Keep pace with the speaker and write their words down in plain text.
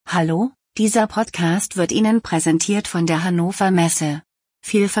Hallo, dieser Podcast wird Ihnen präsentiert von der Hannover Messe.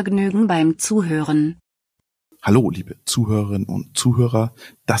 Viel Vergnügen beim Zuhören. Hallo, liebe Zuhörerinnen und Zuhörer.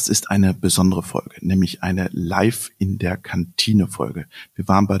 Das ist eine besondere Folge, nämlich eine Live in der Kantine Folge. Wir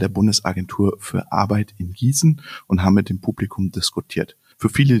waren bei der Bundesagentur für Arbeit in Gießen und haben mit dem Publikum diskutiert. Für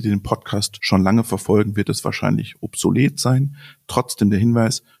viele, die den Podcast schon lange verfolgen, wird es wahrscheinlich obsolet sein. Trotzdem der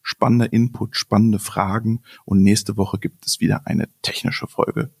Hinweis, spannender Input, spannende Fragen und nächste Woche gibt es wieder eine technische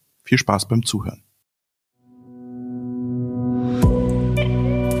Folge. Viel Spaß beim Zuhören.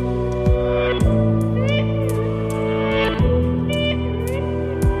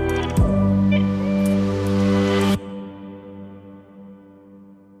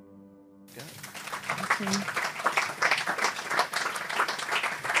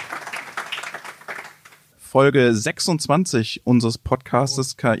 Folge 26 unseres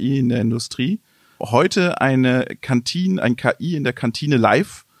Podcastes KI in der Industrie. Heute ein KI in der Kantine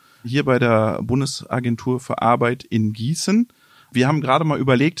live, hier bei der Bundesagentur für Arbeit in Gießen. Wir haben gerade mal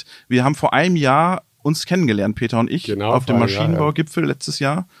überlegt, wir haben vor einem Jahr uns kennengelernt, Peter und ich, genau, auf dem Maschinenbaugipfel letztes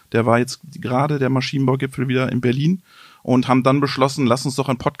Jahr. Der war jetzt gerade der Maschinenbaugipfel wieder in Berlin und haben dann beschlossen, lass uns doch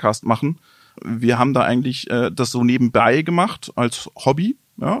einen Podcast machen. Wir haben da eigentlich das so nebenbei gemacht, als Hobby,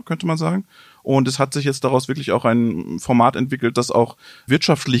 ja, könnte man sagen. Und es hat sich jetzt daraus wirklich auch ein Format entwickelt, das auch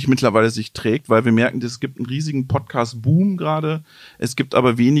wirtschaftlich mittlerweile sich trägt, weil wir merken, es gibt einen riesigen Podcast-Boom gerade. Es gibt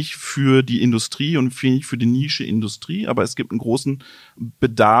aber wenig für die Industrie und wenig für die Nische Industrie, aber es gibt einen großen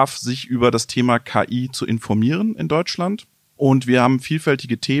Bedarf, sich über das Thema KI zu informieren in Deutschland. Und wir haben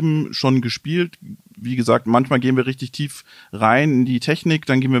vielfältige Themen schon gespielt. Wie gesagt, manchmal gehen wir richtig tief rein in die Technik,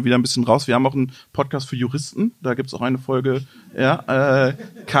 dann gehen wir wieder ein bisschen raus. Wir haben auch einen Podcast für Juristen, da gibt's auch eine Folge,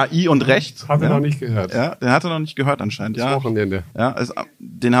 KI und Recht. Hat er noch nicht gehört. Ja, den hat er noch nicht gehört anscheinend. Das Wochenende. Ja,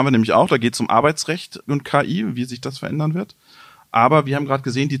 den haben wir nämlich auch, da geht's um Arbeitsrecht und KI, wie sich das verändern wird. Aber wir haben gerade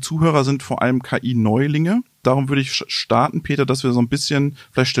gesehen, die Zuhörer sind vor allem KI-Neulinge. Darum würde ich starten, Peter, dass wir so ein bisschen,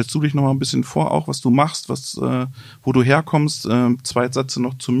 vielleicht stellst du dich noch mal ein bisschen vor, auch was du machst, wo du herkommst. 2 Sätze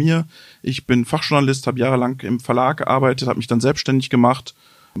noch zu mir. Ich bin Fachjournalist, habe jahrelang im Verlag gearbeitet, habe mich dann selbstständig gemacht,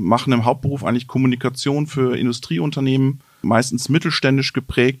 mache im Hauptberuf eigentlich Kommunikation für Industrieunternehmen, meistens mittelständisch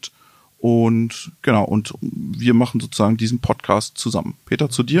geprägt. Und genau, und wir machen sozusagen diesen Podcast zusammen. Peter,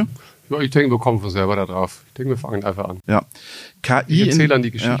 zu dir? Ja, ich denke, wir kommen von selber da drauf. Ich denke, wir fangen einfach an. Ja. KI ich erzähle dann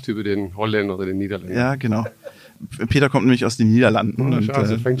die Geschichte über den Holländer oder den Niederländer. Ja, genau. Peter kommt nämlich aus den Niederlanden. Ja,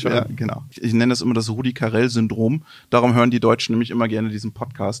 scheiße, fängt schon an. Genau. Ich nenne das immer das Rudi-Carrell-Syndrom. Darum hören die Deutschen nämlich immer gerne diesen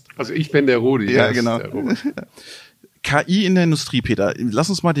Podcast. Also ich bin der Rudi. Ja, genau. KI in der Industrie, Peter. Lass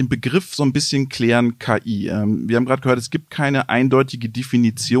uns mal den Begriff so ein bisschen klären, KI. Wir haben gerade gehört, es gibt keine eindeutige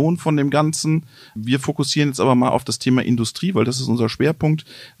Definition von dem Ganzen. Wir fokussieren jetzt aber mal auf das Thema Industrie, weil das ist unser Schwerpunkt.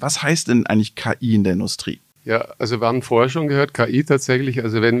 Was heißt denn eigentlich KI in der Industrie? Ja, also wir haben vorher schon gehört, KI tatsächlich,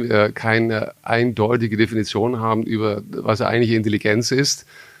 also wenn wir keine eindeutige Definition haben über was eigentlich Intelligenz ist,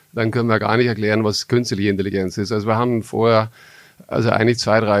 dann können wir gar nicht erklären, was künstliche Intelligenz ist. Also wir haben vorher eigentlich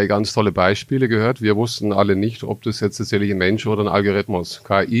 2, 3 ganz tolle Beispiele gehört. Wir wussten alle nicht, ob das jetzt tatsächlich ein Mensch oder ein Algorithmus,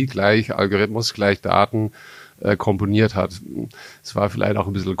 KI gleich Algorithmus gleich Daten komponiert hat. Es war vielleicht auch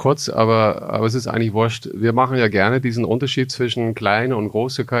ein bisschen kurz, aber es ist eigentlich wurscht. Wir machen ja gerne diesen Unterschied zwischen kleine und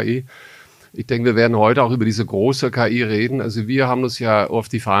große KI. Ich denke, wir werden heute auch über diese große KI reden. Also wir haben uns ja auf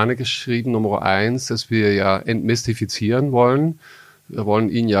die Fahne geschrieben, Nummer 1, dass wir ja entmystifizieren wollen. Wir wollen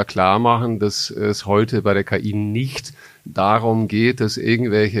Ihnen ja klar machen, dass es heute bei der KI nicht darum geht, dass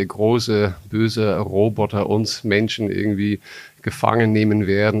irgendwelche große, böse Roboter uns Menschen irgendwie gefangen nehmen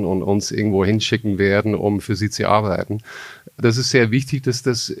werden und uns irgendwo hinschicken werden, um für sie zu arbeiten. Das ist sehr wichtig, dass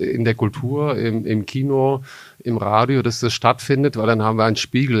das in der Kultur, im Kino, im Radio, dass das stattfindet, weil dann haben wir einen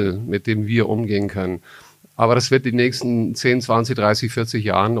Spiegel, mit dem wir umgehen können. Aber das wird die nächsten 10, 20, 30, 40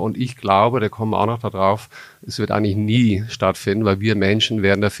 Jahren und ich glaube, da kommen wir auch noch darauf, es wird eigentlich nie stattfinden, weil wir Menschen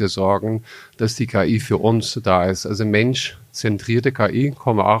werden dafür sorgen, dass die KI für uns da ist. Also menschzentrierte KI,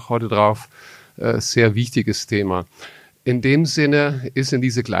 kommen wir auch heute drauf, sehr wichtiges Thema. In dem Sinne ist in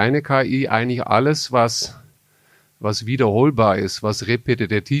diese kleine KI eigentlich alles, was wiederholbar ist, was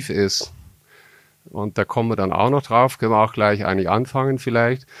repetitiv ist. Und da kommen wir dann auch noch drauf, können wir auch gleich eigentlich anfangen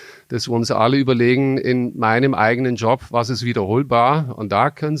vielleicht, dass wir uns alle überlegen, in meinem eigenen Job, was ist wiederholbar? Und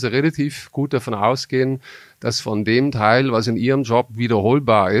da können Sie relativ gut davon ausgehen, dass von dem Teil, was in Ihrem Job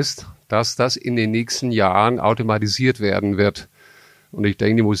wiederholbar ist, dass das in den nächsten Jahren automatisiert werden wird. Und ich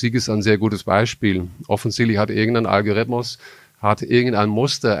denke, die Musik ist ein sehr gutes Beispiel. Offensichtlich hat irgendein Algorithmus, hat irgendein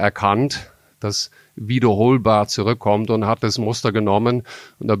Muster erkannt, das wiederholbar zurückkommt und hat das Muster genommen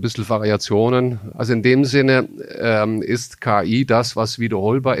und ein bisschen Variationen. Also in dem Sinne ist KI das, was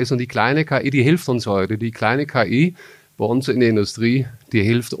wiederholbar ist. Und die kleine KI, die hilft uns heute. Die kleine KI bei uns in der Industrie, die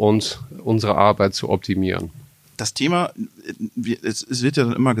hilft uns, unsere Arbeit zu optimieren. Das Thema, es wird ja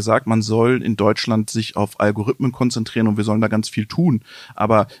dann immer gesagt, man soll in Deutschland sich auf Algorithmen konzentrieren und wir sollen da ganz viel tun.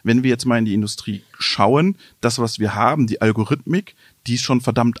 Aber wenn wir jetzt mal in die Industrie schauen, das, was wir haben, die Algorithmik, die ist schon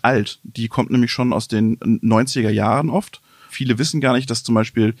verdammt alt. Die kommt nämlich schon aus den 90er Jahren oft. Viele wissen gar nicht, dass zum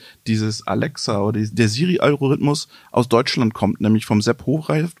Beispiel dieses Alexa oder der Siri-Algorithmus aus Deutschland kommt, nämlich vom Sepp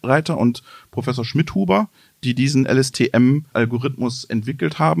Hochreiter und Professor Schmidhuber, die diesen LSTM-Algorithmus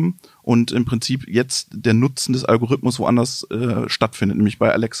entwickelt haben und im Prinzip jetzt der Nutzen des Algorithmus woanders stattfindet, nämlich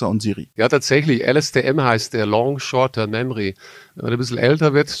bei Alexa und Siri. Ja, tatsächlich. LSTM heißt der Long Short Term Memory. Wenn man ein bisschen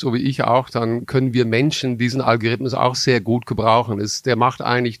älter wird, so wie ich auch, dann können wir Menschen diesen Algorithmus auch sehr gut gebrauchen. Der macht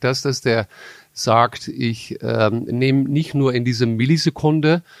eigentlich das, dass der sagt, ich nehme nicht nur in diese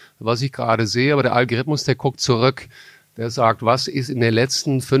Millisekunde, was ich gerade sehe, aber der Algorithmus, der guckt zurück. Der sagt, was ist in den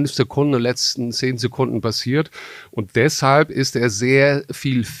letzten 5 Sekunden, letzten 10 Sekunden passiert. Und deshalb ist er sehr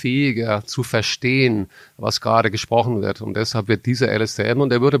viel fähiger zu verstehen, was gerade gesprochen wird. Und deshalb wird dieser LSTM, und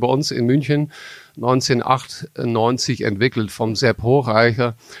der wurde bei uns in München 1998 entwickelt vom Sepp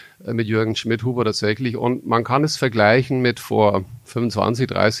Hochreiter mit Jürgen Schmidhuber tatsächlich. Und man kann es vergleichen mit vor 25,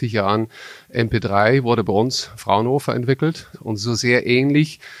 30 Jahren. MP3 wurde bei uns Fraunhofer entwickelt und so sehr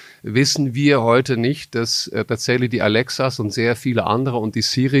ähnlich wissen wir heute nicht, dass tatsächlich die Alexas und sehr viele andere und die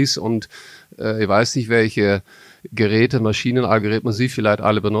Siris und ich weiß nicht, welche Geräte, Maschinen, Algorithmen Sie vielleicht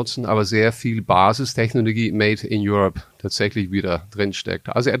alle benutzen, aber sehr viel Basistechnologie made in Europe tatsächlich wieder drinsteckt.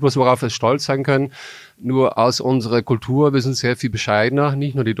 Also etwas, worauf wir stolz sein können. Nur aus unserer Kultur, wir sind sehr viel bescheidener,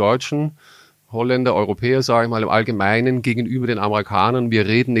 nicht nur die Deutschen, Holländer, Europäer, sage ich mal, im Allgemeinen gegenüber den Amerikanern. Wir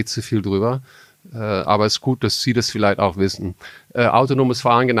reden nicht so viel drüber. Aber es ist gut, dass Sie das vielleicht auch wissen. Autonomes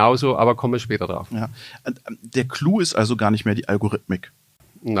Fahren genauso, aber kommen wir später drauf. Ja. Der Clou ist also gar nicht mehr die Algorithmik.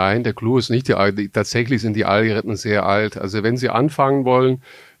 Nein, der Clou ist nicht tatsächlich sind die Algorithmen sehr alt. Also wenn Sie anfangen wollen,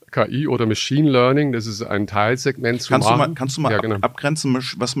 KI oder Machine Learning, das ist ein Teilsegment zu machen. Kannst du mal genau abgrenzen,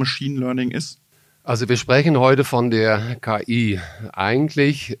 was Machine Learning ist? Also wir sprechen heute von der KI.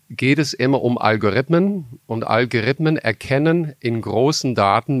 Eigentlich geht es immer um Algorithmen und Algorithmen erkennen in großen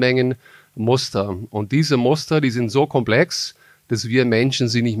Datenmengen Muster. Und diese Muster, die sind so komplex, dass wir Menschen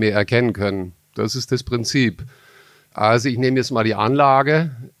sie nicht mehr erkennen können. Das ist das Prinzip. Also ich nehme jetzt mal die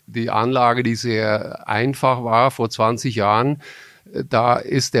Anlage, die sehr einfach war vor 20 Jahren. Da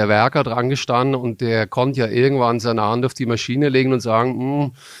ist der Werker dran gestanden und der konnte ja irgendwann seine Hand auf die Maschine legen und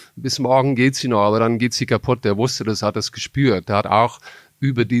sagen, bis morgen geht sie noch, aber dann geht sie kaputt. Der wusste das, hat das gespürt. Der hat auch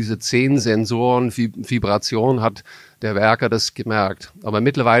über diese 10 Sensoren, Vibration hat der Werker das gemerkt. Aber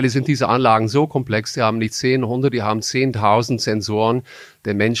mittlerweile sind diese Anlagen so komplex, die haben nicht 10, 100, die haben 10.000 Sensoren.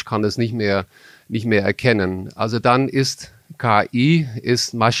 Der Mensch kann das nicht mehr erkennen. Also dann ist KI,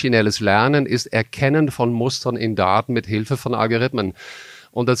 ist maschinelles Lernen, ist Erkennen von Mustern in Daten mit Hilfe von Algorithmen.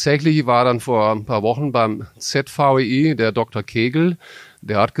 Und tatsächlich war dann vor ein paar Wochen beim ZVI der Dr. Kegel,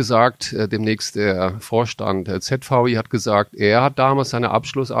 der hat gesagt, demnächst der Vorstand der ZVI hat gesagt, er hat damals seine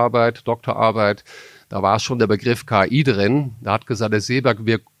Abschlussarbeit, Doktorarbeit, da war schon der Begriff KI drin. Da hat gesagt, der Seeberg,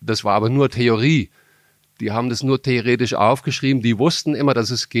 das war aber nur Theorie. Die haben das nur theoretisch aufgeschrieben. Die wussten immer,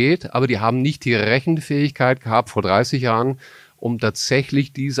 dass es geht, aber die haben nicht die Rechenfähigkeit gehabt vor 30 Jahren, um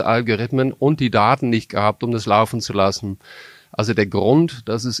tatsächlich diese Algorithmen und die Daten nicht gehabt, um das laufen zu lassen. Also der Grund,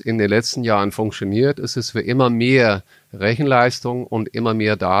 dass es in den letzten Jahren funktioniert, ist, dass wir immer mehr Rechenleistung und immer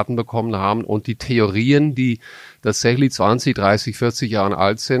mehr Daten bekommen haben und die Theorien, die tatsächlich 20, 30, 40 Jahre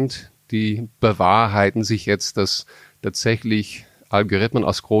alt sind, die bewahrheiten sich jetzt, dass tatsächlich Algorithmen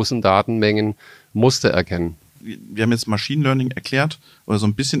aus großen Datenmengen Muster erkennen. Wir haben jetzt Machine Learning erklärt oder so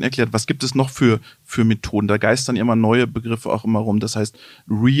ein bisschen erklärt. Was gibt es noch für Methoden? Da geistern immer neue Begriffe auch immer rum. Das heißt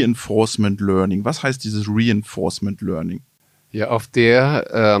Reinforcement Learning. Was heißt dieses Reinforcement Learning? Ja, auf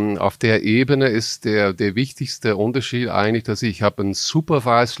der Ebene ist der wichtigste Unterschied eigentlich, dass ich habe ein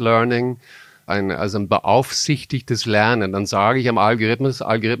Supervised Learning, also ein beaufsichtigtes Lernen. Dann sage ich am Algorithmus,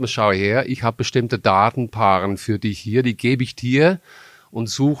 schau her, ich habe bestimmte Datenpaaren für dich hier, die gebe ich dir und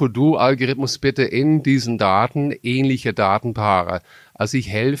suche du, Algorithmus, bitte in diesen Daten ähnliche Datenpaare. Also ich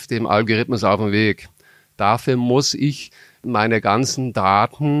helfe dem Algorithmus auf dem Weg. Dafür muss ich meine ganzen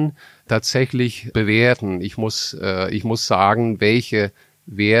Daten tatsächlich bewerten. Ich muss sagen, welche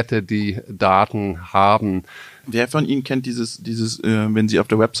Werte die Daten haben. Wer von Ihnen kennt dieses, wenn Sie auf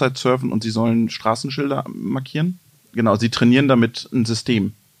der Website surfen und Sie sollen Straßenschilder markieren? Genau, Sie trainieren damit ein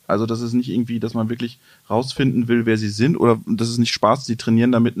System. Also das ist nicht irgendwie, dass man wirklich rausfinden will, wer sie sind, oder das ist nicht Spaß, sie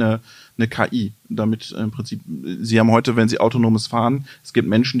trainieren damit eine KI. Damit im Prinzip, sie haben heute, wenn sie autonomes fahren, es gibt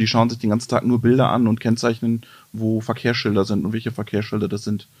Menschen, die schauen sich den ganzen Tag nur Bilder an und kennzeichnen, wo Verkehrsschilder sind und welche Verkehrsschilder das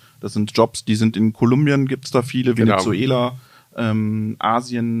sind. Das sind Jobs, die sind in Kolumbien, gibt's da viele, Venezuela,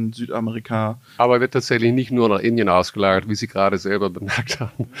 Asien, Südamerika. Aber wird tatsächlich nicht nur nach Indien ausgelagert, wie Sie gerade selber bemerkt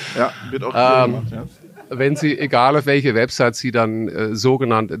haben. Ja, wird auch hier gemacht, ja. Wenn Sie, egal auf welche Website Sie dann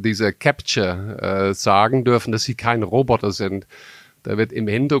sogenannt diese Capture sagen dürfen, dass Sie kein Roboter sind, da wird im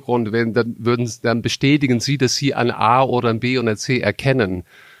Hintergrund, dann bestätigen Sie, dass Sie ein A oder ein B oder ein C erkennen.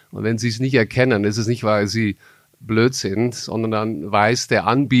 Und wenn Sie es nicht erkennen, ist es nicht, weil Sie blöd sind, sondern dann weiß der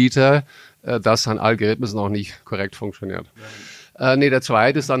Anbieter, dass sein Algorithmus noch nicht korrekt funktioniert. Der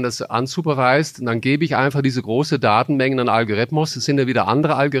zweite ist dann das unsupervised. Und dann gebe ich einfach diese große Datenmengen an Algorithmus. Das sind ja wieder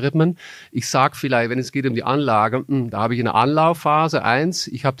andere Algorithmen. Ich sage vielleicht, wenn es geht um die Anlage, da habe ich eine Anlaufphase 1,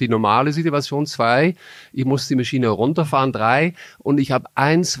 ich habe die normale Situation 2, ich muss die Maschine runterfahren 3 und ich habe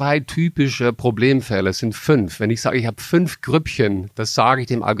 1, 2 typische Problemfälle, das sind 5. Wenn ich sage, ich habe 5 Grüppchen, das sage ich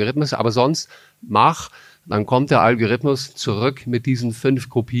dem Algorithmus, aber sonst dann kommt der Algorithmus zurück mit diesen 5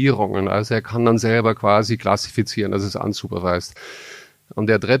 Gruppierungen. Also er kann dann selber quasi klassifizieren, das ist unsupervised. Und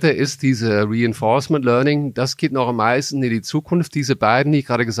der dritte ist diese Reinforcement Learning. Das geht noch am meisten in die Zukunft. Diese beiden, die ich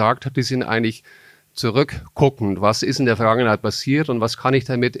gerade gesagt habe, die sind eigentlich zurückguckend. Was ist in der Vergangenheit passiert und was kann ich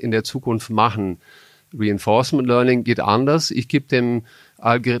damit in der Zukunft machen? Reinforcement Learning geht anders. Ich gebe dem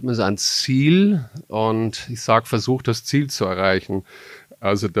Algorithmus ein Ziel und ich sage, versuch das Ziel zu erreichen.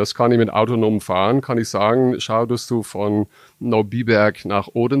 Also das kann ich mit autonomem Fahren, kann ich sagen, schau, dass du von Neubiberg nach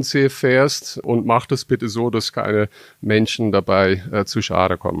Odensee fährst und mach das bitte so, dass keine Menschen dabei zu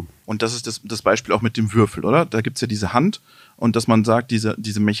Schade kommen. Und das ist das Beispiel auch mit dem Würfel, oder? Da gibt's ja diese Hand und dass man sagt,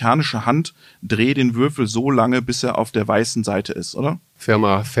 diese mechanische Hand dreht den Würfel so lange, bis er auf der weißen Seite ist, oder?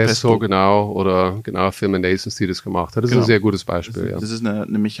 Firma Festo. Genau, oder genau Firma Nasons, die das gemacht hat. Das ist ein sehr gutes Beispiel. Das ist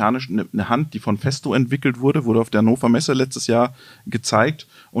eine mechanische eine Hand, die von Festo entwickelt wurde auf der Hannover Messe letztes Jahr gezeigt.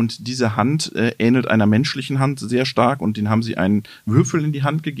 Und diese Hand ähnelt einer menschlichen Hand sehr stark und den haben sie einen Würfel in die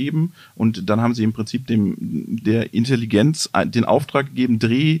Hand gegeben und dann haben sie im Prinzip der Intelligenz den Auftrag gegeben,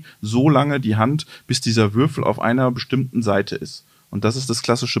 dreh so lange die Hand, bis dieser Würfel auf einer bestimmten Seite ist. Und das ist das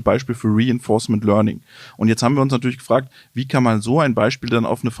klassische Beispiel für Reinforcement Learning. Und jetzt haben wir uns natürlich gefragt, wie kann man so ein Beispiel dann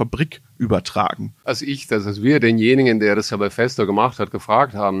auf eine Fabrik übertragen? Als wir denjenigen, der das ja bei Festo gemacht hat,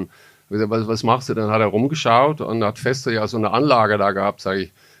 gefragt haben, was machst du? Dann hat er rumgeschaut und hat Festo ja so eine Anlage da gehabt, sage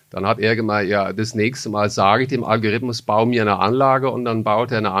ich. Dann hat er gemeint, ja, das nächste Mal sage ich dem Algorithmus, bau mir eine Anlage und dann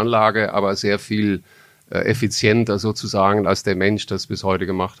baut er eine Anlage, aber sehr viel effizienter sozusagen, als der Mensch das bis heute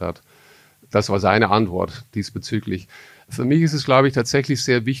gemacht hat. Das war seine Antwort diesbezüglich. Für mich ist es, glaube ich, tatsächlich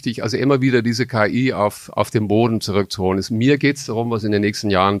sehr wichtig, also immer wieder diese KI auf den Boden zurückzuholen. Mir geht es darum, was in den nächsten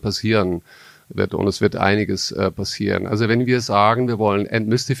Jahren passieren wird und es wird einiges passieren. Also wenn wir sagen, wir wollen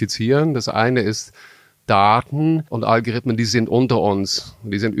entmystifizieren, das eine ist Daten und Algorithmen, die sind unter uns.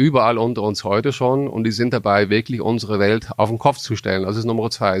 Die sind überall unter uns heute schon und die sind dabei, wirklich unsere Welt auf den Kopf zu stellen. Das ist Nummer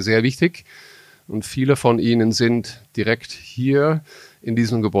 2, sehr wichtig. Und viele von Ihnen sind direkt hier in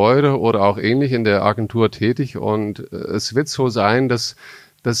diesem Gebäude oder auch ähnlich in der Agentur tätig. Und es wird so sein, dass,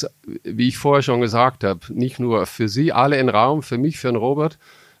 wie ich vorher schon gesagt habe, nicht nur für Sie alle im Raum, für mich, für den Robert,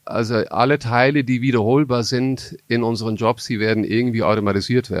 also alle Teile, die wiederholbar sind in unseren Jobs, die werden irgendwie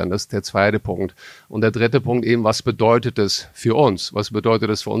automatisiert werden. Das ist der zweite Punkt. Und der dritte Punkt eben, was bedeutet das für uns? Was bedeutet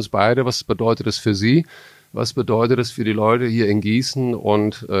das für uns beide? Was bedeutet das für Sie? Was bedeutet das für die Leute hier in Gießen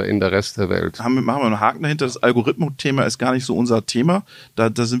und in der Rest der Welt? Machen wir einen Haken dahinter. Das Algorithmus-Thema ist gar nicht so unser Thema. Da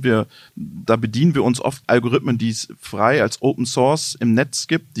bedienen wir uns oft Algorithmen, die es frei als Open Source im Netz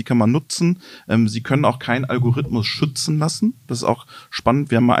gibt. Die kann man nutzen. Sie können auch keinen Algorithmus schützen lassen. Das ist auch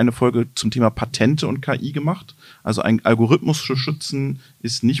spannend. Wir haben mal eine Folge zum Thema Patente und KI gemacht. Also ein Algorithmus zu schützen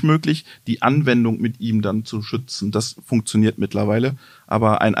ist nicht möglich. Die Anwendung mit ihm dann zu schützen, das funktioniert mittlerweile.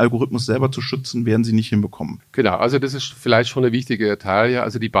 Aber einen Algorithmus selber zu schützen, werden sie nicht hinbekommen. Genau, also das ist vielleicht schon ein wichtiger Teil. Ja.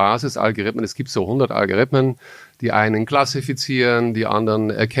 Also die Basisalgorithmen, es gibt so 100 Algorithmen, die einen klassifizieren, die anderen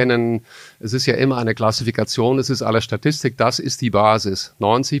erkennen. Es ist ja immer eine Klassifikation, es ist alle Statistik, das ist die Basis.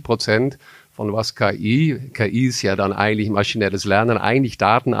 90% von was KI ist ja dann eigentlich maschinelles Lernen, eigentlich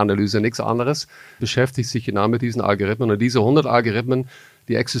Datenanalyse, nichts anderes, beschäftigt sich genau mit diesen Algorithmen. Und diese 100 Algorithmen,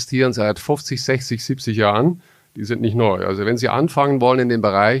 die existieren seit 50, 60, 70 Jahren. Die sind nicht neu. Also wenn Sie anfangen wollen in dem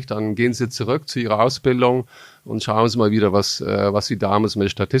Bereich, dann gehen Sie zurück zu Ihrer Ausbildung und schauen Sie mal wieder, was Sie damals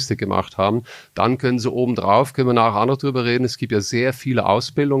mit Statistik gemacht haben. Dann können Sie obendrauf, können wir nachher auch noch drüber reden, es gibt ja sehr viele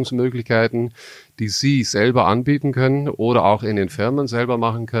Ausbildungsmöglichkeiten, die Sie selber anbieten können oder auch in den Firmen selber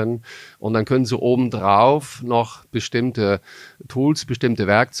machen können. Und dann können Sie obendrauf noch bestimmte Tools, bestimmte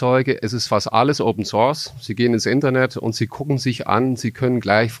Werkzeuge. Es ist fast alles Open Source. Sie gehen ins Internet und Sie gucken sich an. Sie können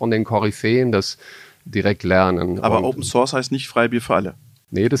gleich von den Koryphäen das direkt lernen. Aber Open Source heißt nicht Freibier für alle.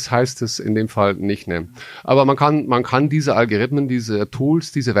 Nee, das heißt es in dem Fall nicht. Ne. Aber man kann diese Algorithmen, diese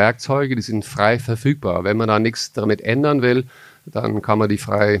Tools, diese Werkzeuge, die sind frei verfügbar. Wenn man da nichts damit ändern will, dann kann man die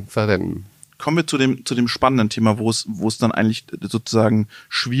frei verwenden. Kommen wir zu dem spannenden Thema, wo es dann eigentlich sozusagen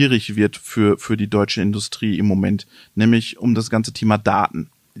schwierig wird für die deutsche Industrie im Moment, nämlich um das ganze Thema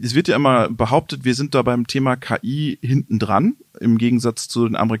Daten. Es wird ja immer behauptet, wir sind da beim Thema KI hinten dran, im Gegensatz zu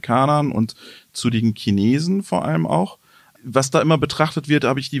den Amerikanern und zu den Chinesen vor allem auch. Was da immer betrachtet wird,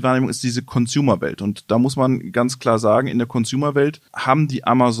 habe ich die Wahrnehmung, ist diese Consumer-Welt. Und da muss man ganz klar sagen, in der Consumer-Welt haben die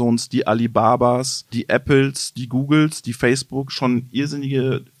Amazons, die Alibabas, die Apples, die Googles, die Facebook schon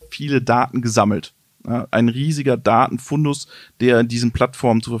irrsinnige viele Daten gesammelt. Ja, ein riesiger Datenfundus, der diesen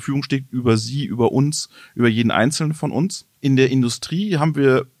Plattformen zur Verfügung steht, über sie, über uns, über jeden Einzelnen von uns. In der Industrie haben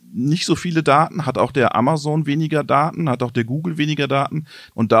wir nicht so viele Daten, hat auch der Amazon weniger Daten, hat auch der Google weniger Daten.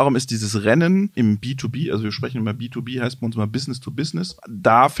 Und darum ist dieses Rennen im B2B, also wir sprechen immer B2B, heißt bei uns immer Business to Business,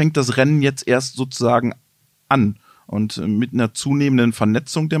 da fängt das Rennen jetzt erst sozusagen an. Und mit einer zunehmenden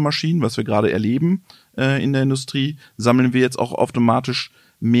Vernetzung der Maschinen, was wir gerade erleben in der Industrie, sammeln wir jetzt auch automatisch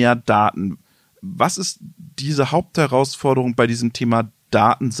mehr Daten. Was ist diese Hauptherausforderung bei diesem Thema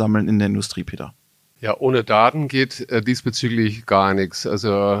Datensammeln in der Industrie, Peter? Ja, ohne Daten geht diesbezüglich gar nichts.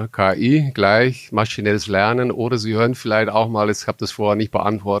 Also KI gleich maschinelles Lernen oder Sie hören vielleicht auch mal, ich habe das vorher nicht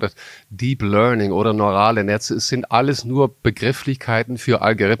beantwortet, Deep Learning oder neurale Netze. Es sind alles nur Begrifflichkeiten für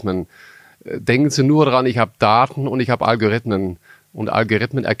Algorithmen. Denken Sie nur dran, ich habe Daten und ich habe Algorithmen. Und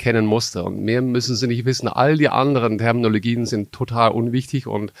Algorithmen erkennen Muster. Und mehr müssen Sie nicht wissen. All die anderen Terminologien sind total unwichtig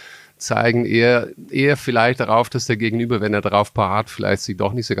und zeigen eher vielleicht darauf, dass der Gegenüber, wenn er darauf parat, vielleicht sich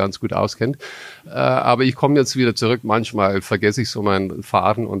doch nicht so ganz gut auskennt. Aber ich komme jetzt wieder zurück. Manchmal vergesse ich so meinen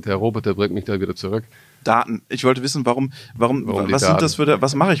Faden und der Roboter bringt mich da wieder zurück. Daten. Ich wollte wissen, warum was sind das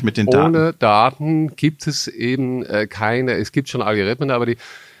was mache ich mit den Daten? Ohne Daten gibt es eben keine, es gibt schon Algorithmen, aber die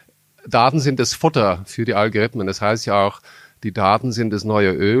Daten sind das Futter für die Algorithmen. Das heißt ja auch, die Daten sind das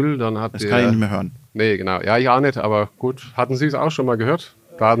neue Öl. Dann hat das kann ich nicht mehr hören. Nee, genau. Ja, ich auch nicht, aber gut. Hatten Sie es auch schon mal gehört?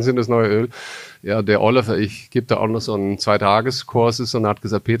 Daten sind das neue Öl. Ja, der Oliver, ich gebe da auch noch so einen 2-Tages-Kurs und hat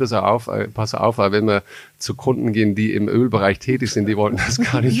gesagt, Peter, pass auf, weil wenn wir zu Kunden gehen, die im Ölbereich tätig sind, die wollten das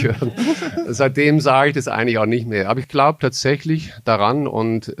gar nicht hören. Seitdem sage ich das eigentlich auch nicht mehr. Aber ich glaube tatsächlich daran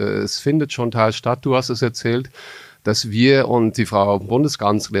und es findet schon teils statt. Du hast es erzählt, dass wir und die Frau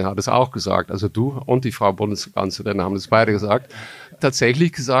Bundeskanzlerin hat es auch gesagt, also du und die Frau Bundeskanzlerin haben das beide gesagt,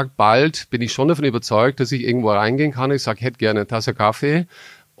 tatsächlich gesagt, bald bin ich schon davon überzeugt, dass ich irgendwo reingehen kann, ich sage, ich hätte gerne eine Tasse Kaffee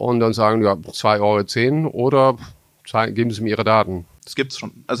und dann sagen, ja, 2,10 € oder geben Sie mir Ihre Daten. Das gibt's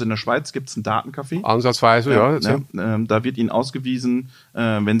schon. Also in der Schweiz gibt's einen Datencafé. Ansatzweise, ja. Da wird Ihnen ausgewiesen,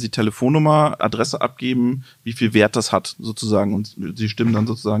 wenn Sie Telefonnummer, Adresse abgeben, wie viel Wert das hat sozusagen. Und Sie stimmen dann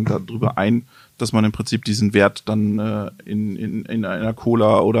sozusagen darüber ein, dass man im Prinzip diesen Wert dann in einer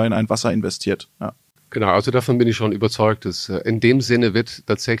Cola oder in ein Wasser investiert. Ja. Genau, also davon bin ich schon überzeugt, dass in dem Sinne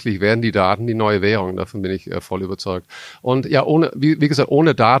werden die Daten die neue Währung, davon bin ich voll überzeugt. Und ja, wie gesagt,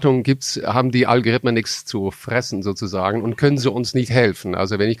 ohne Daten haben die Algorithmen nichts zu fressen sozusagen und können sie uns nicht helfen,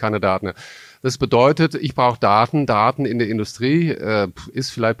 also wenn ich keine Daten habe. Das bedeutet, ich brauche Daten in der Industrie, ist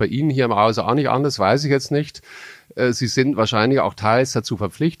vielleicht bei Ihnen hier im Hause auch nicht anders, weiß ich jetzt nicht. Sie sind wahrscheinlich auch teils dazu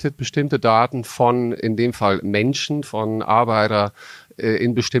verpflichtet, bestimmte Daten von, in dem Fall Menschen, von Arbeiter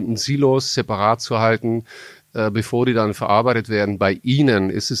in bestimmten Silos separat zu halten, bevor die dann verarbeitet werden. Bei Ihnen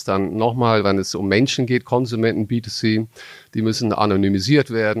ist es dann nochmal, wenn es um Menschen geht, Konsumenten, B2C, die müssen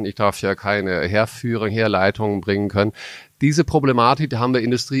anonymisiert werden. Ich darf ja keine Herleitungen bringen können. Diese Problematik, die haben wir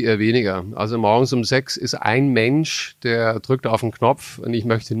Industrie eher weniger. Also morgens um 6 ist ein Mensch, der drückt auf den Knopf und ich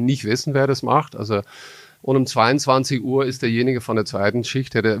möchte nicht wissen, wer das macht. Also und um 22 Uhr ist derjenige von der zweiten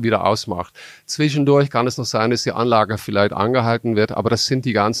Schicht, der wieder ausmacht. Zwischendurch kann es noch sein, dass die Anlage vielleicht angehalten wird, aber das sind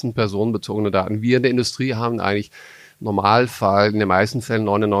die ganzen personenbezogenen Daten. Wir in der Industrie haben eigentlich im Normalfall in den meisten Fällen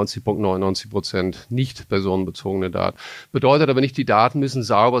 99,99% nicht personenbezogene Daten. Bedeutet aber nicht, die Daten müssen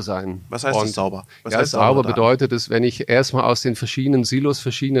sauber sein. Was heißt das sauber? Was heißt sauber bedeutet es, wenn ich erstmal aus den verschiedenen Silos,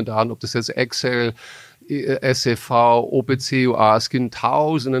 verschiedene Daten, ob das jetzt Excel, SCV, OPC, UA, es gibt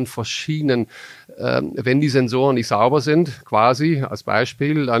tausenden verschiedenen, wenn die Sensoren nicht sauber sind, quasi als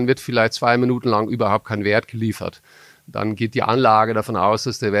Beispiel, dann wird vielleicht 2 Minuten lang überhaupt kein Wert geliefert. dann geht die Anlage davon aus,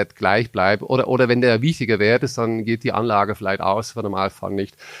 dass der Wert gleich bleibt. Oder wenn der wichtiger Wert ist, dann geht die Anlage vielleicht aus, für Normalfall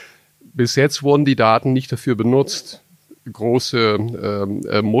nicht. Bis jetzt wurden die Daten nicht dafür benutzt, große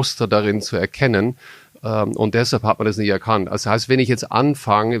Muster darin zu erkennen. Und deshalb hat man das nicht erkannt. Also das heißt, wenn ich jetzt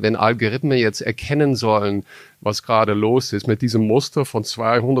anfange, wenn Algorithmen jetzt erkennen sollen, was gerade los ist mit diesem Muster von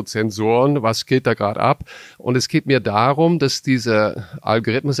 200 Sensoren, was geht da gerade ab? Und es geht mir darum, dass dieser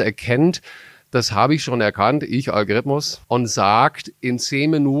Algorithmus erkennt, das habe ich schon erkannt, ich Algorithmus, und sagt, in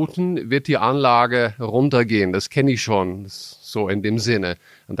 10 Minuten wird die Anlage runtergehen. Das kenne ich schon, so in dem Sinne.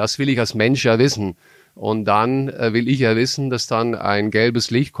 Und das will ich als Mensch ja wissen. Und dann will ich ja wissen, dass dann ein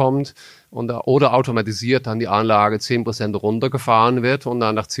gelbes Licht kommt oder automatisiert dann die Anlage 10% runtergefahren wird und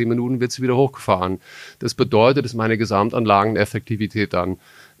dann nach 10 Minuten wird sie wieder hochgefahren. Das bedeutet, dass meine Gesamtanlageneffektivität dann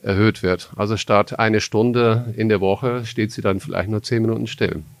erhöht wird. Also statt 1 Stunde in der Woche steht sie dann vielleicht nur 10 Minuten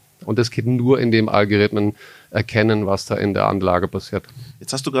still. Und das geht nur, indem Algorithmen erkennen, was da in der Anlage passiert.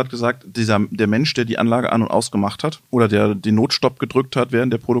 Jetzt hast du gerade gesagt, der Mensch, der die Anlage an- und ausgemacht hat oder der den Notstopp gedrückt hat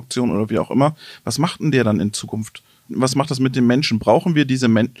während der Produktion oder wie auch immer, was macht denn der dann in Zukunft? Was macht das mit den Menschen? Brauchen wir diese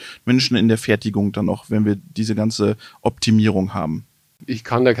Menschen in der Fertigung dann noch, wenn wir diese ganze Optimierung haben? Ich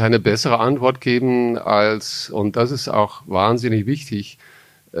kann da keine bessere Antwort geben und das ist auch wahnsinnig wichtig,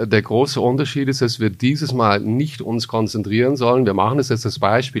 der große Unterschied ist, dass wir dieses Mal nicht uns konzentrieren sollen. Wir machen es jetzt als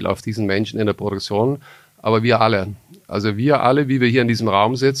Beispiel auf diesen Menschen in der Produktion, aber wir alle. Also wir alle, wie wir hier in diesem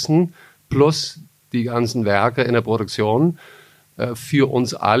Raum sitzen, plus die ganzen Werke in der Produktion, für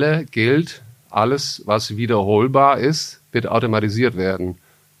uns alle gilt, alles, was wiederholbar ist, wird automatisiert werden.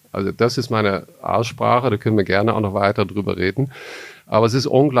 Also das ist meine Aussprache, da können wir gerne auch noch weiter drüber reden. Aber es ist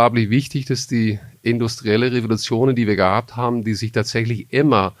unglaublich wichtig, dass die industrielle Revolutionen, die wir gehabt haben, die sich tatsächlich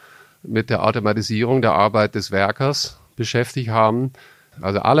immer mit der Automatisierung der Arbeit des Werkers beschäftigt haben.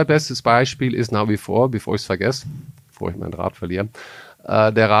 Also allerbestes Beispiel ist nach wie vor, bevor ich es vergesse, bevor ich meinen Draht verliere,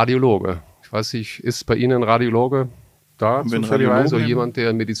 der Radiologe. Ich weiß nicht, ist bei Ihnen ein Radiologe da zufälligerweise oder jemand, der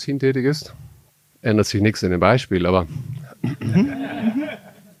in Medizin tätig ist? Ändert sich nichts in dem Beispiel, aber...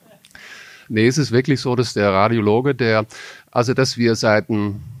 Nee, es ist wirklich so, dass der Radiologe, dass wir seit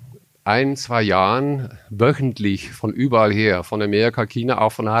 1-2 Jahren wöchentlich von überall her, von Amerika, China,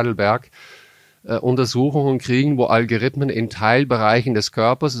 auch von Heidelberg, Untersuchungen kriegen, wo Algorithmen in Teilbereichen des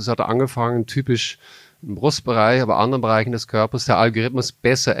Körpers, es hat angefangen typisch im Brustbereich, aber anderen Bereichen des Körpers, der Algorithmus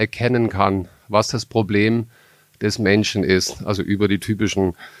besser erkennen kann, was das Problem des Menschen ist, also über die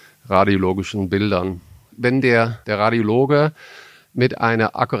typischen radiologischen Bildern. Wenn der Radiologe mit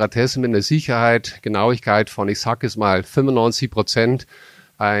einer Akkuratesse, mit einer Sicherheit, Genauigkeit von, ich sage es mal, 95%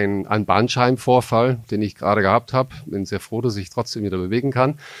 ein Bandscheibenvorfall, den ich gerade gehabt habe, bin sehr froh, dass ich trotzdem wieder bewegen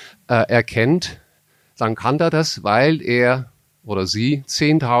kann, erkennt, dann kann er das, weil er oder sie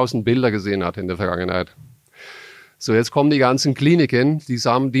 10.000 Bilder gesehen hat in der Vergangenheit. So, jetzt kommen die ganzen Kliniken,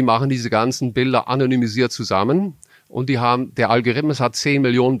 die machen diese ganzen Bilder anonymisiert zusammen und der Algorithmus hat 10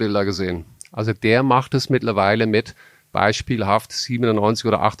 Millionen Bilder gesehen. Also der macht es mittlerweile mit beispielhaft 97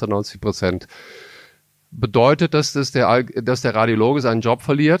 oder 98%. Bedeutet das, dass der Radiologe seinen Job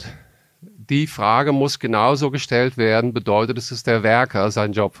verliert? Die Frage muss genauso gestellt werden. Bedeutet es, dass der Werker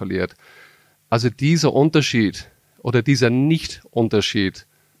seinen Job verliert? Also dieser Unterschied oder dieser Nicht-Unterschied,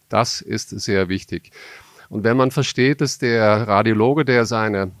 das ist sehr wichtig. Und wenn man versteht, dass der Radiologe, der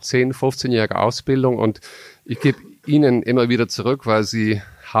seine 10-, 15-jährige Ausbildung, und ich gebe Ihnen immer wieder zurück, weil Sie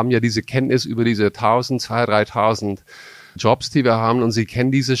haben ja diese Kenntnis über diese 1.000, 2.000, 3.000 Jobs, die wir haben, und Sie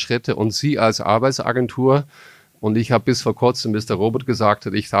kennen diese Schritte, und Sie als Arbeitsagentur, und ich habe bis vor kurzem, bis der Robert gesagt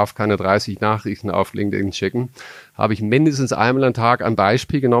hat, ich darf keine 30 Nachrichten auf LinkedIn schicken, habe ich mindestens einmal am Tag ein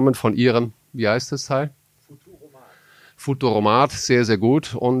Beispiel genommen von Ihrem, wie heißt das Teil? Futoromat, sehr, sehr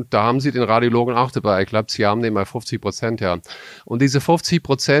gut. Und da haben Sie den Radiologen auch dabei. Ich glaube, Sie haben den mal 50%, ja. Und diese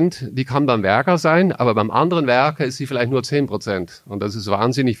 50%, die kann beim Werker sein, aber beim anderen Werker ist sie vielleicht nur 10%. Und das ist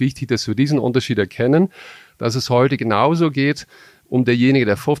wahnsinnig wichtig, dass wir diesen Unterschied erkennen, dass es heute genauso geht um derjenige,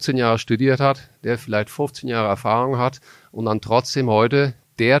 der 15 Jahre studiert hat, der vielleicht 15 Jahre Erfahrung hat und dann trotzdem heute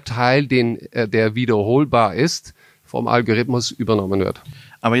der Teil, der wiederholbar ist, vom Algorithmus übernommen wird.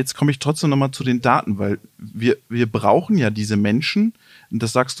 Aber jetzt komme ich trotzdem nochmal zu den Daten, weil wir brauchen ja diese Menschen, und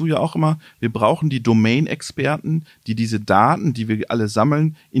das sagst du ja auch immer, wir brauchen die Domain-Experten, die diese Daten, die wir alle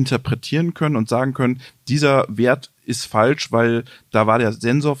sammeln, interpretieren können und sagen können, dieser Wert ist falsch, weil da war der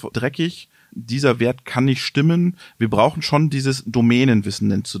Sensor dreckig, dieser Wert kann nicht stimmen. Wir brauchen schon dieses Domänenwissen,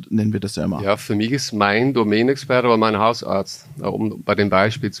 nennen wir das ja immer. Ja, für mich ist mein Domänenexperte aber mein Hausarzt, um bei dem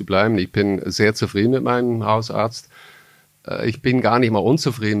Beispiel zu bleiben. Ich bin sehr zufrieden mit meinem Hausarzt. Ich bin gar nicht mal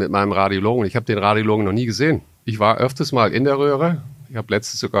unzufrieden mit meinem Radiologen. Ich habe den Radiologen noch nie gesehen. Ich war öfters mal in der Röhre. Ich habe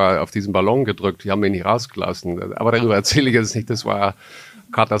letztens sogar auf diesen Ballon gedrückt, die haben mich nicht rausgelassen. Aber darüber erzähle ich jetzt nicht, das war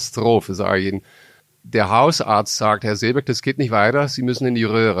Katastrophe, sage ich Ihnen. Der Hausarzt sagt, Herr Seebeck, das geht nicht weiter, Sie müssen in die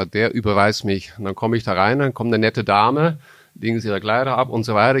Röhre, der überweist mich. Und dann komme ich da rein, dann kommt eine nette Dame, legen Sie Ihre Kleider ab und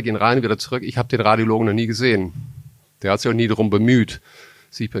so weiter, gehen rein, wieder zurück. Ich habe den Radiologen noch nie gesehen. Der hat sich auch nie darum bemüht,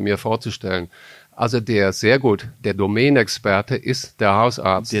 sich bei mir vorzustellen. Also der Domänexperte ist der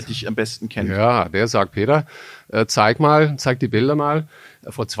Hausarzt. Der dich am besten kennt. Ja, der sagt, Peter, zeig die Bilder mal.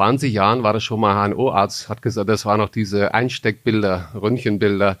 Vor 20 Jahren war das schon mal HNO-Arzt, hat gesagt, das waren noch diese Einsteckbilder,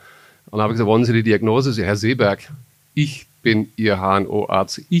 Röntgenbilder. Und dann habe ich gesagt, wollen Sie die Diagnose sehen? Herr Seeberg, ich bin Ihr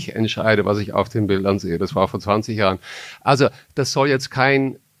HNO-Arzt. Ich entscheide, was ich auf den Bildern sehe. Das war vor 20 Jahren. Also das soll jetzt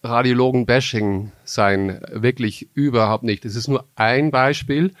kein Radiologen-Bashing sein. Wirklich überhaupt nicht. Es ist nur ein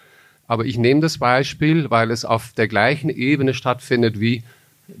Beispiel. Aber ich nehme das Beispiel, weil es auf der gleichen Ebene stattfindet wie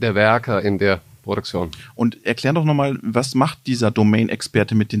der Werker in der Produktion. Und erklär doch nochmal, was macht dieser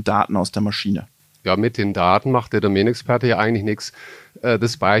Domain-Experte mit den Daten aus der Maschine? Ja, mit den Daten macht der Domain-Experte ja eigentlich nichts.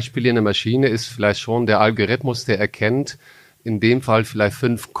 Das Beispiel in der Maschine ist vielleicht schon der Algorithmus, der erkennt in dem Fall vielleicht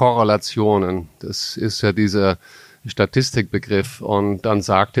 5 Korrelationen. Das ist ja dieser Statistikbegriff. Und dann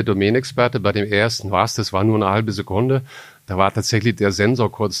sagt der Domain-Experte bei dem ersten, das war nur eine halbe Sekunde. Da war tatsächlich der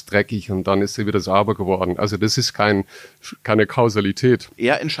Sensor kurz dreckig und dann ist er wieder sauber geworden. Also das ist keine Kausalität.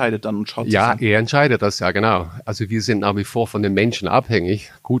 Er entscheidet dann und schaut sich Ja, an. er entscheidet das, ja genau. Also wir sind nach wie vor von den Menschen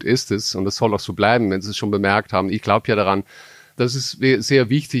abhängig. Gut ist es und das soll auch so bleiben, wenn Sie es schon bemerkt haben. Ich glaube ja daran, das ist sehr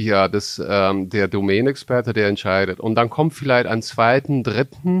wichtig, ja, dass der Domain-Experte, der entscheidet. Und dann kommt vielleicht ein zweiten,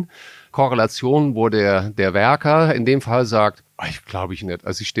 dritten Korrelation, wo der Werker in dem Fall sagt, ich glaube ich nicht.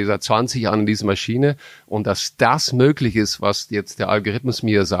 Also ich stehe seit 20 Jahren in dieser Maschine und dass das möglich ist, was jetzt der Algorithmus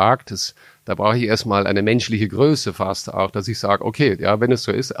mir sagt, da brauche ich erstmal eine menschliche Größe fast auch, dass ich sage, okay, ja, wenn es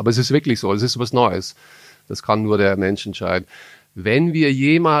so ist, aber es ist wirklich so, es ist was Neues. Das kann nur der Mensch entscheiden. Wenn wir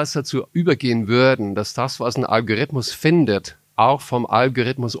jemals dazu übergehen würden, dass das, was ein Algorithmus findet, auch vom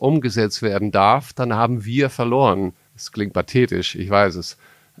Algorithmus umgesetzt werden darf, dann haben wir verloren. Das klingt pathetisch, ich weiß es.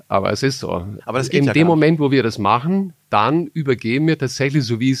 Aber es ist so. Aber das geht in ja dem gar nicht. Moment, wo wir das machen, dann übergeben wir tatsächlich,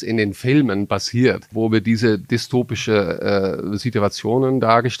 so wie es in den Filmen passiert, wo wir diese dystopische Situationen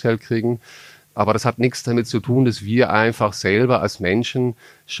dargestellt kriegen. Aber das hat nichts damit zu tun, dass wir einfach selber als Menschen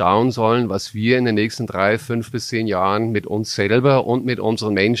schauen sollen, was wir in den nächsten 3, 5 bis 10 Jahren mit uns selber und mit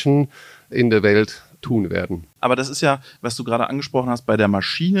unseren Menschen in der Welt tun werden. Aber das ist ja, was du gerade angesprochen hast, bei der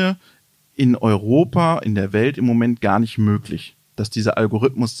Maschine in Europa, in der Welt im Moment gar nicht möglich, dass dieser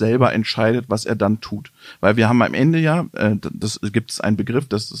Algorithmus selber entscheidet, was er dann tut. Weil wir haben am Ende ja, das gibt es einen Begriff,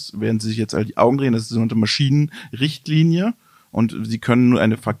 das werden Sie sich jetzt all die Augen drehen, das ist die sogenannte Maschinenrichtlinie. Und Sie können nur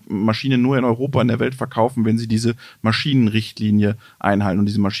eine Maschine nur in Europa, in der Welt verkaufen, wenn Sie diese Maschinenrichtlinie einhalten. Und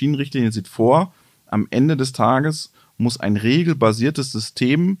diese Maschinenrichtlinie sieht vor, am Ende des Tages muss ein regelbasiertes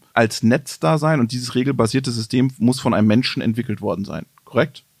System als Netz da sein und dieses regelbasierte System muss von einem Menschen entwickelt worden sein.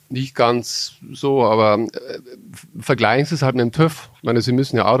 Korrekt? Nicht ganz so, aber vergleichen Sie es halt mit dem TÜV. Ich meine, Sie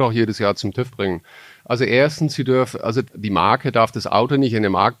müssen Ihr Auto auch jedes Jahr zum TÜV bringen. Also erstens, die Marke darf das Auto nicht in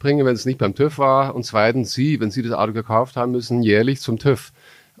den Markt bringen, wenn es nicht beim TÜV war. Und zweitens, wenn Sie das Auto gekauft haben, müssen jährlich zum TÜV.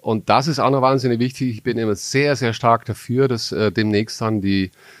 Und das ist auch noch wahnsinnig wichtig. Ich bin immer sehr, sehr stark dafür, dass demnächst dann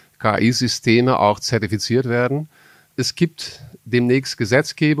die KI-Systeme auch zertifiziert werden. Es gibt demnächst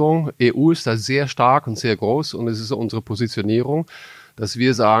Gesetzgebung. EU ist da sehr stark und sehr groß und es ist unsere Positionierung, dass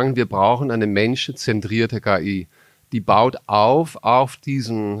wir sagen, wir brauchen eine menschenzentrierte KI. Die baut auf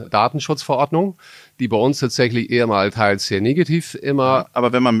diesen Datenschutzverordnung, die bei uns tatsächlich eher mal teils sehr negativ immer.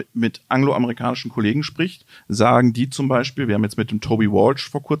 Aber wenn man mit angloamerikanischen Kollegen spricht, sagen die zum Beispiel, wir haben jetzt mit dem Toby Walsh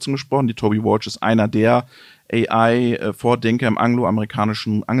vor kurzem gesprochen, die Toby Walsh ist einer der AI-Vordenker im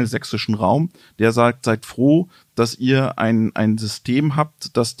angloamerikanischen, angelsächsischen Raum, der sagt, seid froh, dass ihr ein System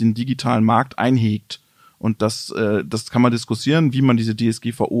habt, das den digitalen Markt einhegt. Und das kann man diskutieren, wie man diese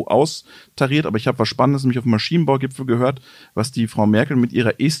DSGVO austariert. Aber ich habe was Spannendes nämlich auf dem Maschinenbaugipfel gehört, was die Frau Merkel mit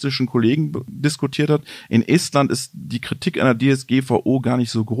ihrer estischen Kollegen diskutiert hat. In Estland ist die Kritik an der DSGVO gar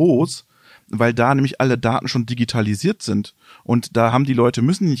nicht so groß, weil da nämlich alle Daten schon digitalisiert sind. Und da haben die Leute,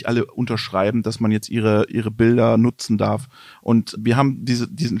 müssen nicht alle unterschreiben, dass man jetzt ihre Bilder nutzen darf. Und wir haben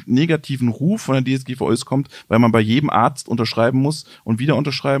diesen negativen Ruf von der DSGVO, es kommt, weil man bei jedem Arzt unterschreiben muss und wieder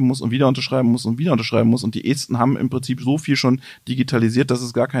unterschreiben muss und wieder unterschreiben muss und wieder unterschreiben muss. Und die Esten haben im Prinzip so viel schon digitalisiert, dass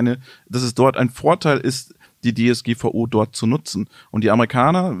es dort ein Vorteil ist, die DSGVO dort zu nutzen. Und die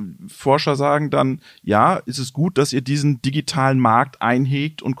Forscher sagen dann, ja, ist es gut, dass ihr diesen digitalen Markt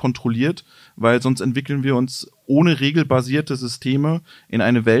einhegt und kontrolliert, weil sonst entwickeln wir uns ohne regelbasierte Systeme in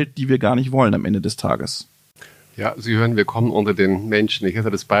eine Welt, die wir gar nicht wollen am Ende des Tages. Ja, Sie hören, wir kommen unter den Menschen. Ich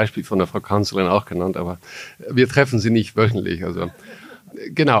hätte das Beispiel von der Frau Kanzlerin auch genannt, aber wir treffen sie nicht wöchentlich. Also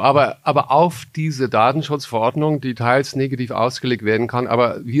Genau, aber auf diese Datenschutzverordnung, die teils negativ ausgelegt werden kann.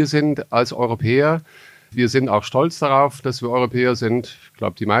 Aber wir sind als Europäer, wir sind auch stolz darauf, dass wir Europäer sind. Ich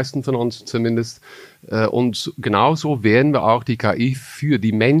glaube, die meisten von uns zumindest. Und genauso werden wir auch die KI für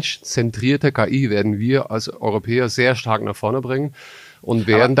die menschzentrierte KI werden wir als Europäer sehr stark nach vorne bringen. Und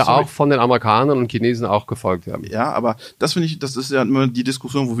werden da auch von den Amerikanern und Chinesen auch gefolgt werden. Ja, aber das finde ich, das ist ja immer die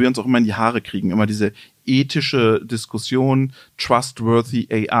Diskussion, wo wir uns auch immer in die Haare kriegen. Immer diese ethische Diskussion, trustworthy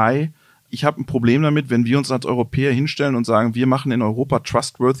AI. Ich habe ein Problem damit, wenn wir uns als Europäer hinstellen und sagen, wir machen in Europa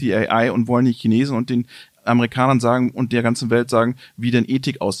trustworthy AI und wollen die Chinesen und den Amerikanern sagen und der ganzen Welt sagen, wie denn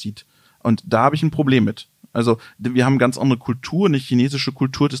Ethik aussieht. Und da habe ich ein Problem mit. Also wir haben ganz andere Kultur, eine chinesische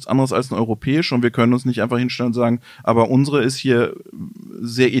Kultur ist anders als eine europäische und wir können uns nicht einfach hinstellen und sagen, aber unsere ist hier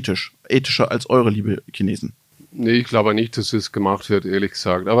sehr ethisch, ethischer als eure, liebe Chinesen. Nee, ich glaube nicht, dass es gemacht wird, ehrlich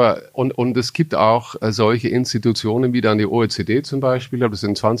gesagt. Aber und es gibt auch solche Institutionen wie dann die OECD zum Beispiel, das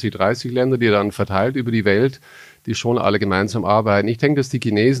sind 20, 30 Länder, die dann verteilt über die Welt, die schon alle gemeinsam arbeiten. Ich denke, dass die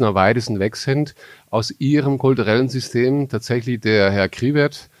Chinesen am weitesten weg sind aus ihrem kulturellen System. Tatsächlich der Herr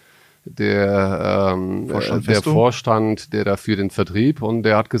Kriwet, der Vorstand, der da für den Vertrieb, und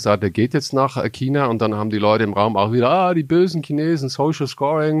der hat gesagt, der geht jetzt nach China, und dann haben die Leute im Raum auch wieder, die bösen Chinesen, Social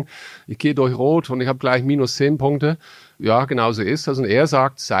Scoring, ich gehe durch Rot und ich habe gleich minus 10 Punkte. Ja, genau so ist das. Und er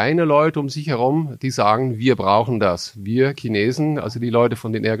sagt, seine Leute um sich herum, die sagen, wir brauchen das. Wir Chinesen, also die Leute,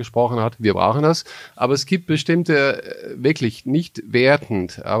 von denen er gesprochen hat, wir brauchen das. Aber es gibt bestimmte, wirklich nicht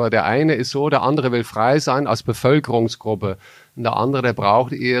wertend, aber der eine ist so, der andere will frei sein als Bevölkerungsgruppe. Und der andere, der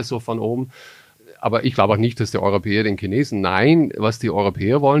braucht eher so von oben. Aber ich glaube auch nicht, dass die Europäer den Chinesen, nein, was die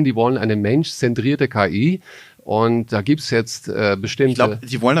Europäer wollen, die wollen eine menschzentrierte KI. Und da gibt's jetzt bestimmte... Ich glaube,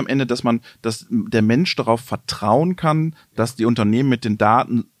 sie wollen am Ende, dass der Mensch darauf vertrauen kann, dass die Unternehmen mit den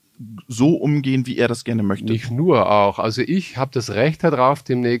Daten so umgehen, wie er das gerne möchte. Nicht nur auch. Also ich habe das Recht darauf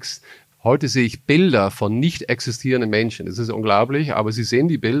demnächst. Heute sehe ich Bilder von nicht existierenden Menschen. Das ist unglaublich, aber Sie sehen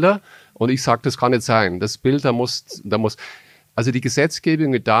die Bilder und ich sage, das kann nicht sein. Das Bild, da muss... Also die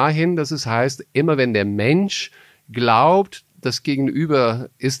Gesetzgebung geht dahin, dass es heißt, immer wenn der Mensch glaubt, das Gegenüber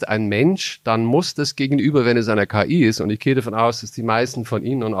ist ein Mensch, dann muss das Gegenüber, wenn es eine KI ist, und ich gehe davon aus, dass die meisten von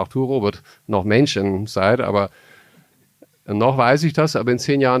Ihnen und auch du, Robert, noch Menschen seid, aber noch weiß ich das, aber in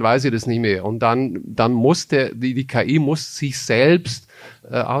 10 Jahren weiß ich das nicht mehr. Und dann muss die KI muss sich selbst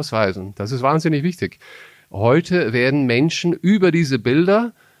ausweisen. Das ist wahnsinnig wichtig. Heute werden Menschen über diese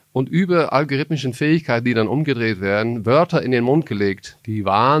Bilder und über algorithmischen Fähigkeiten, die dann umgedreht werden, Wörter in den Mund gelegt, die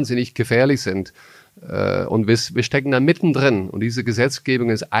wahnsinnig gefährlich sind. Und wir stecken da mittendrin. Und diese Gesetzgebung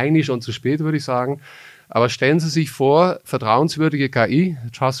ist eigentlich schon zu spät, würde ich sagen. Aber stellen Sie sich vor, vertrauenswürdige KI,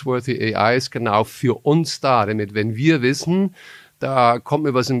 trustworthy AI, ist genau für uns da. Damit, wenn wir wissen, da kommt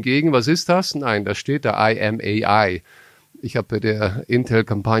mir was entgegen, was ist das? Nein, da steht da I am AI. Ich habe bei der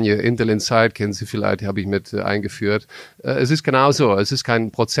Intel-Kampagne, Intel Inside, kennen Sie vielleicht, habe ich mit eingeführt. Es ist genauso. Es ist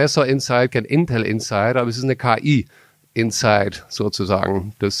kein Prozessor-Inside, kein Intel-Inside, aber es ist eine KI-Inside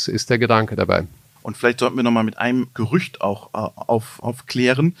sozusagen. Das ist der Gedanke dabei. Und vielleicht sollten wir nochmal mit einem Gerücht auch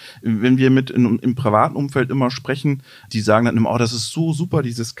aufklären. Wenn wir im privaten Umfeld immer sprechen, die sagen dann immer, das ist so super,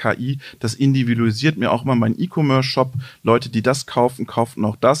 dieses KI, das individualisiert mir auch mal meinen E-Commerce-Shop. Leute, die das kaufen, kaufen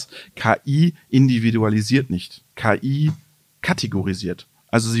auch das. KI individualisiert nicht. KI kategorisiert.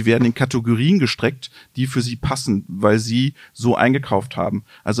 Also sie werden in Kategorien gestreckt, die für sie passen, weil sie so eingekauft haben.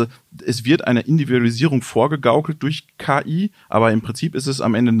 Also es wird eine Individualisierung vorgegaukelt durch KI, aber im Prinzip ist es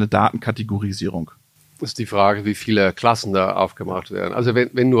am Ende eine Datenkategorisierung. Das ist die Frage, wie viele Klassen da aufgemacht werden. Also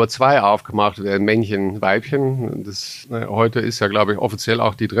wenn nur 2 aufgemacht werden, Männchen, Weibchen, heute ist ja, glaube ich, offiziell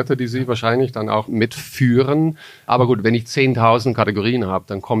auch die dritte, die Sie wahrscheinlich dann auch mitführen. Aber gut, wenn ich 10.000 Kategorien habe,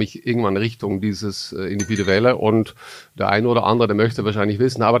 dann komme ich irgendwann Richtung dieses Individuelle, und der eine oder andere, der möchte wahrscheinlich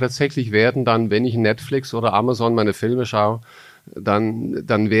wissen. Aber tatsächlich werden dann, wenn ich Netflix oder Amazon meine Filme schaue, dann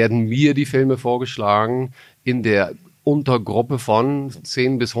werden mir die Filme vorgeschlagen in der Untergruppe von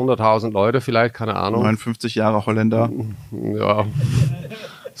 10.000 bis 100.000 Leute vielleicht, keine Ahnung. 59 Jahre Holländer. Ja,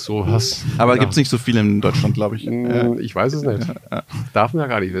 sowas. Aber gibt's nicht so viele in Deutschland, glaube ich. Ich weiß es nicht. Darf man ja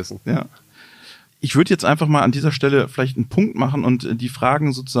gar nicht wissen. Ja. Ich würde jetzt einfach mal an dieser Stelle vielleicht einen Punkt machen und die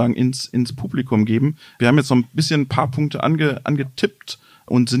Fragen sozusagen ins Publikum geben. Wir haben jetzt noch ein paar Punkte angetippt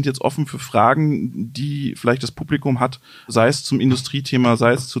und sind jetzt offen für Fragen, die vielleicht das Publikum hat, sei es zum Industriethema,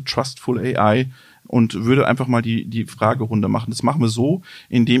 sei es zu Trustful AI, und würde einfach mal die Fragerunde machen. Das machen wir so,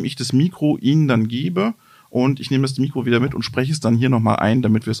 indem ich das Mikro Ihnen dann gebe und ich nehme das Mikro wieder mit und spreche es dann hier nochmal ein,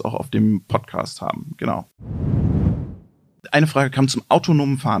 damit wir es auch auf dem Podcast haben. Genau. Eine Frage kam zum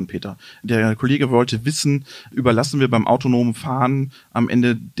autonomen Fahren, Peter. Der Kollege wollte wissen, überlassen wir beim autonomen Fahren am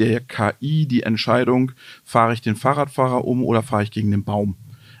Ende der KI die Entscheidung, fahre ich den Fahrradfahrer um oder fahre ich gegen den Baum?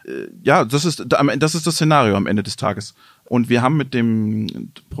 Ja, das ist das Szenario am Ende des Tages. Und wir haben mit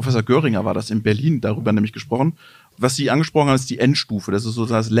dem Professor Göringer, war das in Berlin, darüber nämlich gesprochen. Was Sie angesprochen haben, ist die Endstufe. Das ist so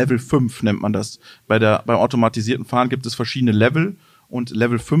das Level 5, nennt man das. Beim automatisierten Fahren gibt es verschiedene Level. Und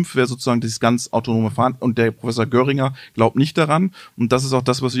Level 5 wäre sozusagen dieses ganz autonome Fahren. Und der Professor Göringer glaubt nicht daran. Und das ist auch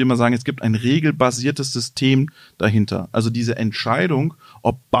das, was wir immer sagen, es gibt ein regelbasiertes System dahinter. Also diese Entscheidung,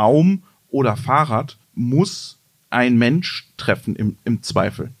 ob Baum oder Fahrrad, muss ein Mensch treffen im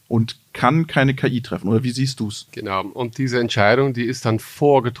Zweifel und kann keine KI treffen. Oder wie siehst du es? Genau. Und diese Entscheidung, die ist dann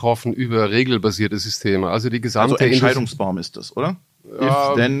vorgetroffen über regelbasierte Systeme. Also die gesamte Entscheidungsbaum ist das, oder?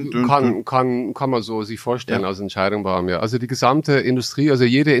 Ja, kann man so sich vorstellen, als Entscheidungsbaum, ja. Also die gesamte Industrie, also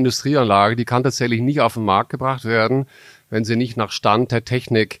jede Industrieanlage, die kann tatsächlich nicht auf den Markt gebracht werden, wenn sie nicht nach Stand der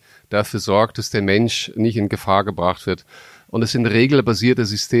Technik dafür sorgt, dass der Mensch nicht in Gefahr gebracht wird. Und es sind regelbasierte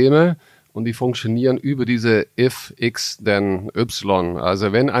Systeme, und die funktionieren über diese if, x, then, y.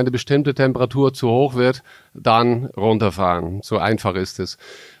 Also wenn eine bestimmte Temperatur zu hoch wird, dann runterfahren. So einfach ist es.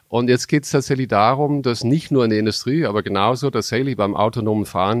 Und jetzt geht es tatsächlich darum, dass nicht nur in der Industrie, aber genauso tatsächlich beim autonomen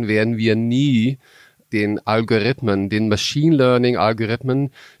Fahren werden wir nie den Algorithmen, den Machine Learning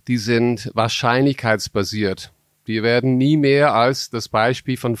Algorithmen, die sind wahrscheinlichkeitsbasiert. Die werden nie mehr als das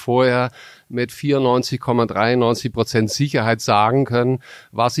Beispiel von vorher mit 94,93% Sicherheit sagen können,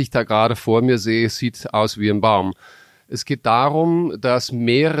 was ich da gerade vor mir sehe, sieht aus wie ein Baum. Es geht darum, dass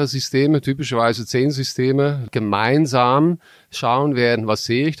mehrere Systeme, typischerweise 10 Systeme, gemeinsam schauen werden, was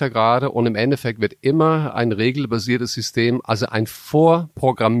sehe ich da gerade, und im Endeffekt wird immer ein regelbasiertes System, also ein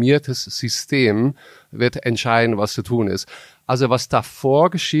vorprogrammiertes System, wird entscheiden, was zu tun ist. Also was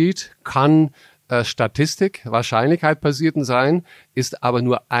davor geschieht, kann Statistik, Wahrscheinlichkeit basierten sein, ist aber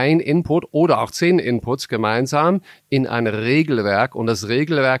nur ein Input oder auch 10 Inputs gemeinsam in ein Regelwerk, und das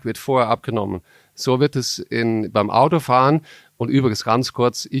Regelwerk wird vorher abgenommen. So wird es beim Autofahren. Und übrigens ganz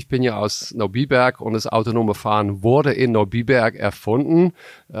kurz, ich bin ja aus Neubiberg und das autonome Fahren wurde in Neubiberg erfunden.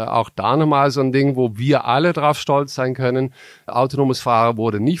 Auch da nochmal so ein Ding, wo wir alle drauf stolz sein können. Autonomes Fahren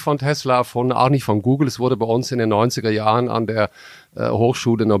wurde nicht von Tesla erfunden, auch nicht von Google. Es wurde bei uns in den 90er Jahren an der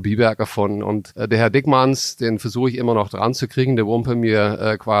Hochschule Neubiberg erfunden. Und der Herr Dickmanns, den versuche ich immer noch dran zu kriegen, der wohnt bei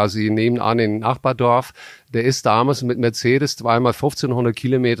mir quasi nebenan im Nachbardorf. Der ist damals mit Mercedes zweimal 1500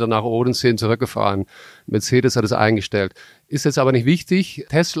 Kilometer nach Odensee zurückgefahren. Mercedes hat es eingestellt. Ist jetzt aber nicht wichtig.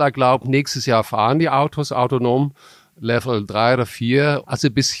 Tesla glaubt, nächstes Jahr fahren die Autos autonom, Level 3 oder 4. Also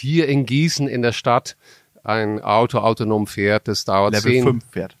bis hier in Gießen in der Stadt ein Auto autonom fährt, das dauert Level 5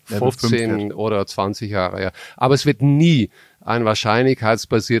 fährt. 15 oder 20 Jahre. Ja. Aber es wird nie ein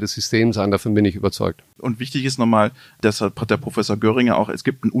wahrscheinlichkeitsbasiertes System sein, davon bin ich überzeugt. Und wichtig ist nochmal, deshalb hat der Professor Göringer auch, es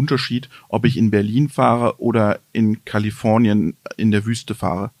gibt einen Unterschied, ob ich in Berlin fahre oder in Kalifornien in der Wüste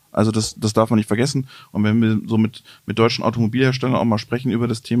fahre. Also das darf man nicht vergessen. Und wenn wir so mit deutschen Automobilherstellern auch mal sprechen über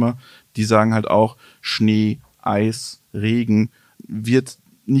das Thema, die sagen halt auch, Schnee, Eis, Regen wird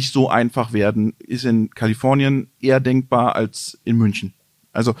nicht so einfach werden, ist in Kalifornien eher denkbar als in München.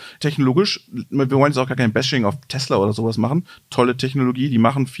 Also technologisch, wir wollen jetzt auch gar kein Bashing auf Tesla oder sowas machen. Tolle Technologie, die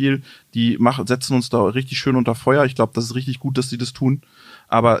machen viel, setzen uns da richtig schön unter Feuer. Ich glaube, das ist richtig gut, dass sie das tun.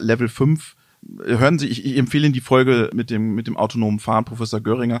 Aber Level 5, hören Sie, ich empfehle Ihnen die Folge mit dem autonomen Fahren, Professor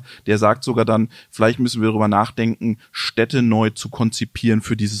Göringer, der sagt sogar dann, vielleicht müssen wir darüber nachdenken, Städte neu zu konzipieren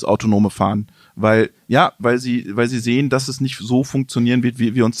für dieses autonome Fahren. Weil sie sehen, dass es nicht so funktionieren wird,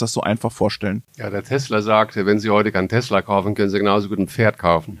 wie wir uns das so einfach vorstellen. Ja, der Tesla sagte, wenn Sie heute keinen Tesla kaufen, können Sie genauso gut ein Pferd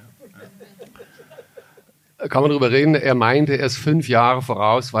kaufen. Kann man darüber reden, er meinte, er ist 5 Jahre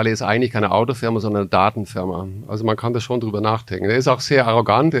voraus, weil er ist eigentlich keine Autofirma, sondern eine Datenfirma. Also man kann da schon drüber nachdenken. Er ist auch sehr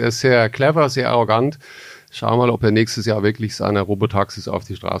arrogant, er ist sehr clever, sehr arrogant. Schauen wir mal, ob er nächstes Jahr wirklich seine Robotaxis auf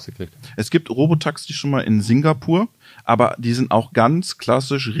die Straße kriegt. Es gibt Robotaxis schon mal in Singapur, aber die sind auch ganz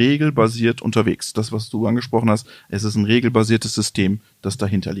klassisch regelbasiert unterwegs. Das, was du angesprochen hast, es ist ein regelbasiertes System, das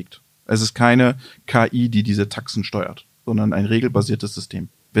dahinter liegt. Es ist keine KI, die diese Taxen steuert, sondern ein regelbasiertes System.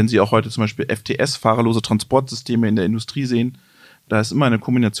 Wenn Sie auch heute zum Beispiel FTS, fahrerlose Transportsysteme in der Industrie sehen, da ist immer eine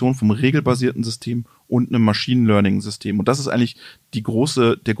Kombination vom regelbasierten System und einem Machine Learning System. Und das ist eigentlich der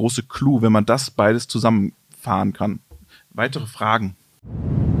große Clou, wenn man das beides zusammenfahren kann. Weitere Fragen?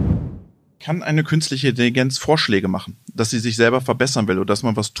 Kann eine künstliche Intelligenz Vorschläge machen, dass sie sich selber verbessern will oder dass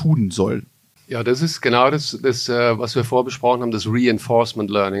man was tun soll? Ja, das ist genau das, was wir vorbesprochen haben, das Reinforcement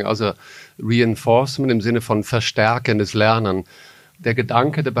Learning. Also Reinforcement im Sinne von verstärkendes Lernen. Der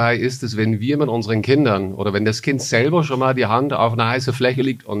Gedanke dabei ist, dass wenn wir mit unseren Kindern oder wenn das Kind selber schon mal die Hand auf eine heiße Fläche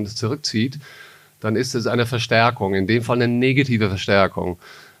legt und zurückzieht, dann ist es eine Verstärkung, in dem Fall eine negative Verstärkung.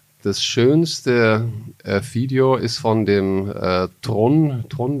 Das schönste Video ist von dem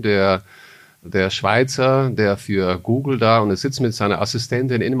Trun, der Schweizer, der für Google da, und er sitzt mit seiner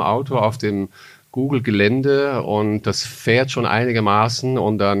Assistentin in dem Auto auf dem Google-Gelände und das fährt schon einigermaßen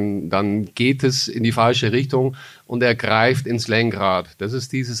und dann geht es in die falsche Richtung und er greift ins Lenkrad. Das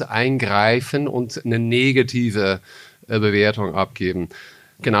ist dieses Eingreifen und eine negative Bewertung abgeben.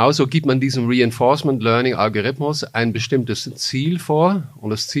 Genauso gibt man diesem Reinforcement Learning Algorithmus ein bestimmtes Ziel vor und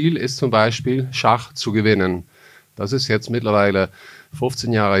das Ziel ist zum Beispiel Schach zu gewinnen. Das ist jetzt mittlerweile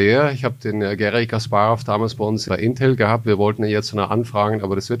 15 Jahre her. Ich habe den Garry Kasparov damals bei uns bei Intel gehabt. Wir wollten ihn jetzt noch anfragen,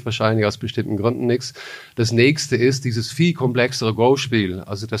 aber das wird wahrscheinlich aus bestimmten Gründen nichts. Das nächste ist dieses viel komplexere Go-Spiel.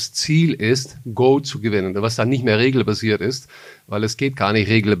 Also das Ziel ist, Go zu gewinnen, was dann nicht mehr regelbasiert ist, weil es geht gar nicht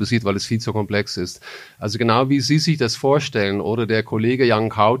regelbasiert, weil es viel zu komplex ist. Also genau wie Sie sich das vorstellen oder der Kollege Jan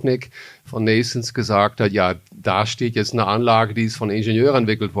Kautnick von Nascens gesagt hat, ja, da steht jetzt eine Anlage, die ist von Ingenieuren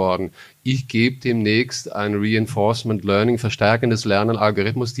entwickelt worden. Ich gebe demnächst ein Reinforcement Learning, verstärkendes Lernen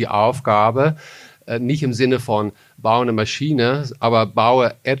Algorithmus die Aufgabe, nicht im Sinne von baue eine Maschine, aber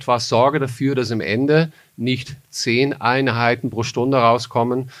baue etwas Sorge dafür, dass am Ende nicht 10 Einheiten pro Stunde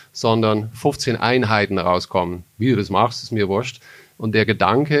rauskommen, sondern 15 Einheiten rauskommen. Wie du das machst, ist mir wurscht. Und der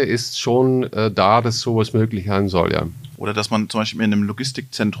Gedanke ist schon da, dass sowas möglich sein soll, ja. Oder dass man zum Beispiel in einem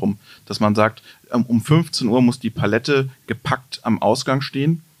Logistikzentrum, dass man sagt, um 15 Uhr muss die Palette gepackt am Ausgang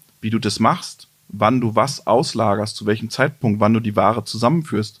stehen. Wie du das machst, wann du was auslagerst, zu welchem Zeitpunkt, wann du die Ware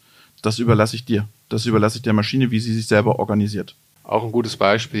zusammenführst, das überlasse ich dir. Das überlasse ich der Maschine, wie sie sich selber organisiert. Auch ein gutes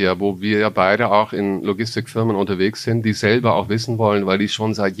Beispiel, ja, wo wir ja beide auch in Logistikfirmen unterwegs sind, die selber auch wissen wollen, weil die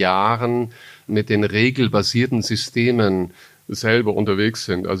schon seit Jahren mit den regelbasierten Systemen selber unterwegs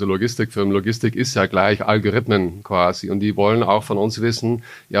sind. Also Logistikfirmen, Logistik ist ja gleich Algorithmen quasi und die wollen auch von uns wissen,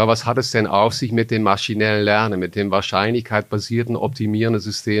 ja, was hat es denn auf sich mit dem maschinellen Lernen, mit den wahrscheinlichkeitsbasierten optimierenden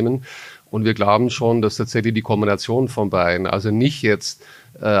Systemen? Und wir glauben schon, dass tatsächlich die Kombination von beiden, also nicht jetzt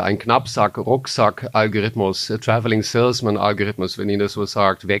ein Knappsack, Rucksack-Algorithmus, Traveling Salesman-Algorithmus, wenn Ihnen das so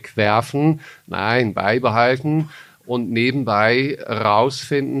sagt, wegwerfen, nein, beibehalten und nebenbei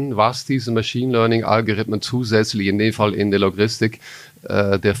rausfinden, was diese Machine Learning-Algorithmen zusätzlich, in dem Fall in der Logistik,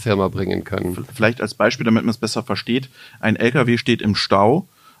 der Firma bringen können. Vielleicht als Beispiel, damit man es besser versteht, ein LKW steht im Stau.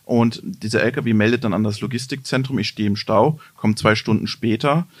 Und dieser LKW meldet dann an das Logistikzentrum, ich stehe im Stau, kommt 2 Stunden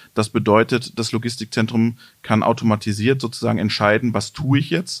später. Das bedeutet, das Logistikzentrum kann automatisiert sozusagen entscheiden, was tue ich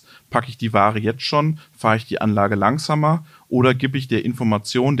jetzt? Packe ich die Ware jetzt schon? Fahre ich die Anlage langsamer? Oder gebe ich der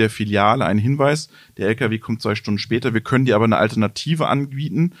Information, der Filiale einen Hinweis, der LKW kommt 2 Stunden später, wir können dir aber eine Alternative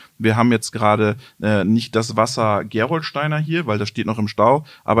anbieten. Wir haben jetzt gerade nicht das Wasser Gerolsteiner hier, weil das steht noch im Stau,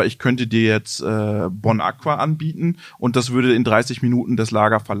 aber ich könnte dir jetzt Bon Aqua anbieten und das würde in 30 Minuten das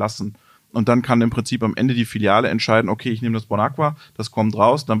Lager verlassen. Und dann kann im Prinzip am Ende die Filiale entscheiden, okay, ich nehme das Bon Aqua, das kommt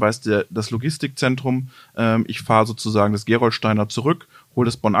raus, dann weiß das Logistikzentrum, ich fahre sozusagen das Gerolsteiner zurück, hole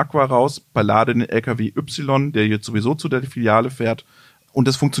das Bon Aqua raus, belade den LKW Y, der jetzt sowieso zu der Filiale fährt. Und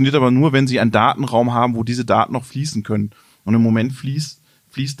das funktioniert aber nur, wenn Sie einen Datenraum haben, wo diese Daten noch fließen können. Und im Moment fließt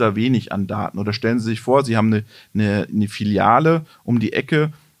da wenig an Daten. Oder stellen Sie sich vor, Sie haben eine Filiale um die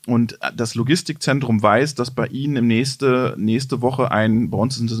Ecke, und das Logistikzentrum weiß, dass bei Ihnen nächste Woche bei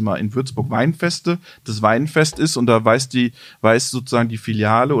uns sind es immer in Würzburg Weinfeste, das Weinfest ist und da weiß sozusagen die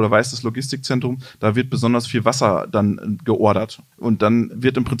Filiale oder weiß das Logistikzentrum, da wird besonders viel Wasser dann geordert. Und dann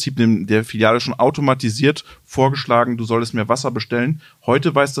wird im Prinzip der Filiale schon automatisiert vorgeschlagen, du solltest mehr Wasser bestellen.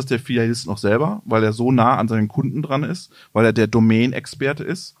 Heute weiß das der Filialist noch selber, weil er so nah an seinen Kunden dran ist, weil er der Domain-Experte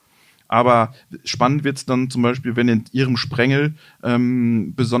ist. Aber spannend wird es dann zum Beispiel, wenn in Ihrem Sprengel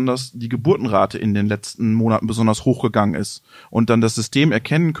besonders die Geburtenrate in den letzten Monaten besonders hochgegangen ist und dann das System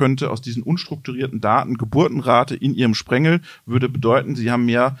erkennen könnte aus diesen unstrukturierten Daten, Geburtenrate in Ihrem Sprengel würde bedeuten, Sie haben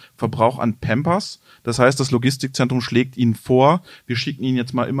mehr Verbrauch an Pampers. Das heißt, das Logistikzentrum schlägt Ihnen vor, wir schicken Ihnen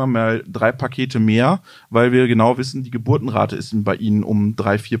jetzt immer mal 3 Pakete mehr, weil wir genau wissen, die Geburtenrate ist bei Ihnen um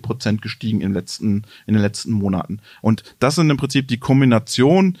 3-4% gestiegen in den letzten Monaten. Und das sind im Prinzip die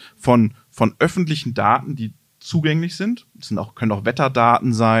Kombination von öffentlichen Daten, die zugänglich sind. Das können auch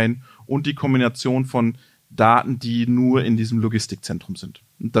Wetterdaten sein und die Kombination von Daten, die nur in diesem Logistikzentrum sind.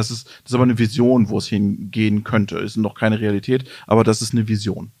 Und das ist aber eine Vision, wo es hingehen könnte. Ist noch keine Realität, aber das ist eine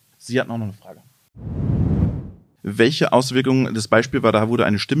Vision. Sie hatten auch noch eine Frage. Welche Auswirkungen, das Beispiel war, da wurde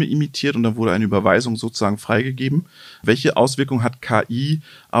eine Stimme imitiert und dann wurde eine Überweisung sozusagen freigegeben. Welche Auswirkungen hat KI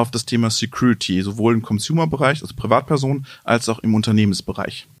auf das Thema Security, sowohl im Consumer-Bereich, also Privatpersonen, als auch im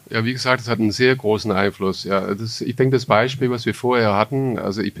Unternehmensbereich? Ja, wie gesagt, es hat einen sehr großen Einfluss. Ja, ich denke, das Beispiel, was wir vorher hatten,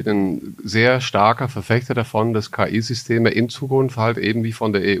 also ich bin ein sehr starker Verfechter davon, dass KI-Systeme in Zukunft halt eben wie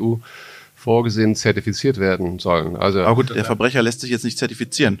von der EU vorgesehen zertifiziert werden sollen. Also, aber gut, der Verbrecher lässt sich jetzt nicht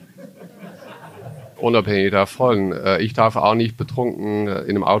zertifizieren. Unabhängig davon, ich darf auch nicht betrunken in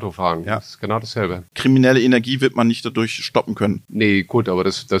einem Auto fahren. Ja. Das ist genau dasselbe. Kriminelle Energie wird man nicht dadurch stoppen können. Nee, gut, aber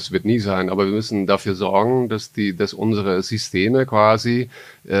das wird nie sein. Aber wir müssen dafür sorgen, dass unsere Systeme quasi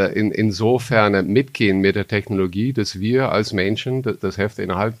insofern mitgehen mit der Technologie, dass wir als Menschen das Heft in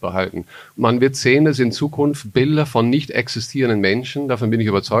Erhalt behalten. Man wird sehen, dass in Zukunft Bilder von nicht existierenden Menschen, davon bin ich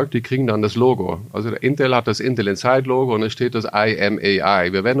überzeugt, die kriegen dann das Logo. Also der Intel hat das Intel Inside Logo und es steht das I am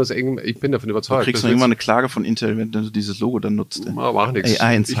AI. Wir werden das ich bin davon überzeugt. Du kriegst noch irgendwann eine Klage von Intel, wenn du dieses Logo dann nutzt. Macht nichts.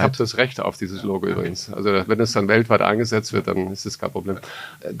 AI Inside. Ich habe das Recht auf dieses Logo übrigens. Also wenn es dann weltweit eingesetzt wird, dann ist das kein Problem.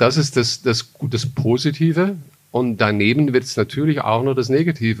 Das ist das Positive. Und daneben wird es natürlich auch nur das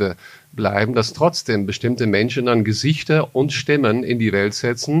Negative bleiben, dass trotzdem bestimmte Menschen dann Gesichter und Stimmen in die Welt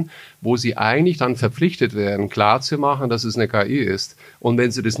setzen, wo sie eigentlich dann verpflichtet werden, klarzumachen, dass es eine KI ist. Und wenn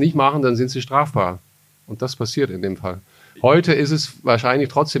sie das nicht machen, dann sind sie strafbar. Und das passiert in dem Fall. Heute ist es wahrscheinlich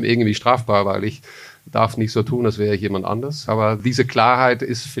trotzdem irgendwie strafbar, weil ich darf nicht so tun, als wäre ich jemand anders. Aber diese Klarheit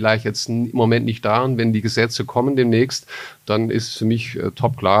ist vielleicht jetzt im Moment nicht da. Und wenn die Gesetze kommen demnächst, dann ist für mich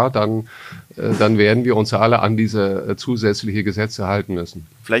top klar, dann werden wir uns alle an diese zusätzliche Gesetze halten müssen.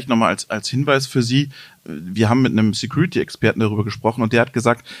 Vielleicht nochmal als Hinweis für Sie. Wir haben mit einem Security-Experten darüber gesprochen und der hat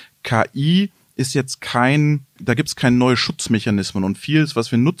gesagt, KI ist jetzt da gibt es keine neuen Schutzmechanismen und vieles,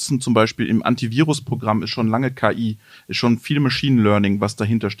 was wir nutzen, zum Beispiel im Antivirusprogramm, ist schon lange KI, ist schon viel Machine Learning, was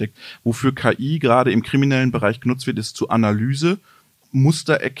dahinter steckt. Wofür KI gerade im kriminellen Bereich genutzt wird, ist zur Analyse,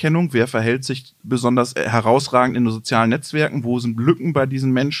 Mustererkennung, wer verhält sich besonders herausragend in den sozialen Netzwerken, wo sind Lücken bei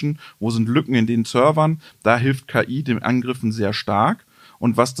diesen Menschen, wo sind Lücken in den Servern, da hilft KI den Angriffen sehr stark.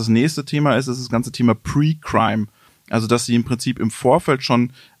 Und was das nächste Thema ist das ganze Thema Pre-Crime, also dass sie im Prinzip im Vorfeld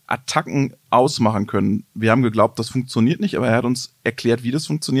schon Attacken ausmachen können. Wir haben geglaubt, das funktioniert nicht, aber er hat uns erklärt, wie das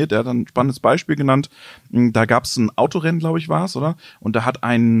funktioniert. Er hat ein spannendes Beispiel genannt. Da gab es ein Autorennen, glaube ich, war es, oder? Und da hat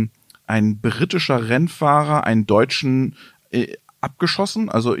ein britischer Rennfahrer einen Deutschen abgeschossen,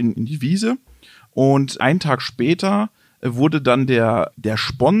 also in die Wiese. Und einen Tag später wurde dann der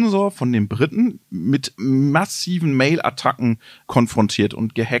Sponsor von den Briten mit massiven Mail-Attacken konfrontiert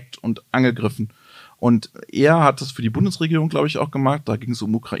und gehackt und angegriffen. Und er hat das für die Bundesregierung, glaube ich, auch gemacht. Da ging es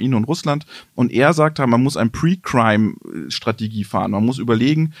um Ukraine und Russland. Und er sagte, man muss eine Pre-Crime-Strategie fahren. Man muss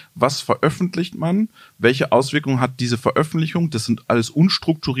überlegen, was veröffentlicht man, welche Auswirkungen hat diese Veröffentlichung. Das sind alles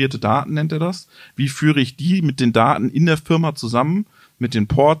unstrukturierte Daten, nennt er das. Wie führe ich die mit den Daten in der Firma zusammen, mit den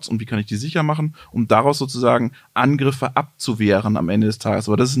Ports und wie kann ich die sicher machen, um daraus sozusagen Angriffe abzuwehren am Ende des Tages.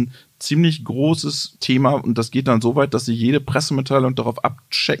 Aber das ist ein ziemlich großes Thema und das geht dann so weit, dass sie jede Pressemitteilung darauf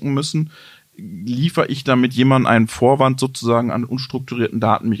abchecken müssen, liefere ich damit jemandem einen Vorwand, sozusagen an unstrukturierten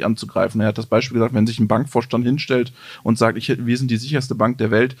Daten mich anzugreifen. Er hat das Beispiel gesagt, wenn sich ein Bankvorstand hinstellt und sagt, wir sind die sicherste Bank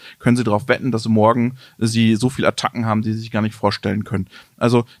der Welt, können Sie darauf wetten, dass morgen Sie so viel Attacken haben, die Sie sich gar nicht vorstellen können.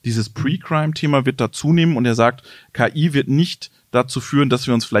 Also dieses Pre-Crime-Thema wird da zunehmen und er sagt, KI wird nicht dazu führen, dass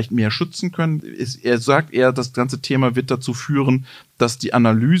wir uns vielleicht mehr schützen können. Er sagt eher, das ganze Thema wird dazu führen, dass die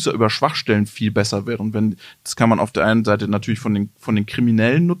Analyse über Schwachstellen viel besser wird. Und das kann man auf der einen Seite natürlich von den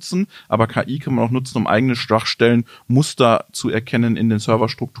Kriminellen nutzen, aber KI kann man auch nutzen, um eigene Schwachstellen, Muster zu erkennen in den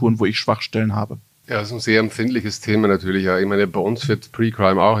Serverstrukturen, wo ich Schwachstellen habe. Ja, das ist ein sehr empfindliches Thema natürlich. Ja. Ich meine, bei uns wird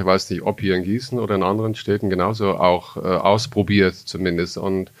Pre-Crime auch, ich weiß nicht, ob hier in Gießen oder in anderen Städten genauso auch ausprobiert zumindest.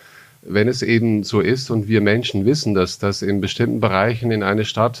 Und wenn es eben so ist und wir Menschen wissen, dass in bestimmten Bereichen in einer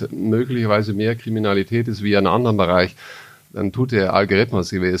Stadt möglicherweise mehr Kriminalität ist wie in einem anderen Bereich, dann tut der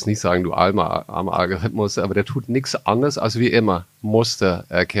Algorithmus, ich will jetzt nicht sagen, du armer Algorithmus, aber der tut nichts anderes als wie immer Muster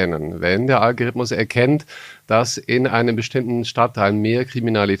erkennen. Wenn der Algorithmus erkennt, dass in einem bestimmten Stadtteil mehr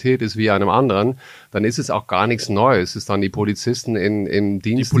Kriminalität ist wie in einem anderen, dann ist es auch gar nichts Neues. Es ist dann die Polizisten im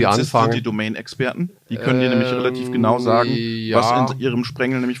Dienst, die anfangen. Sind die Domain-Experten, die können dir nämlich relativ genau sagen, was in ihrem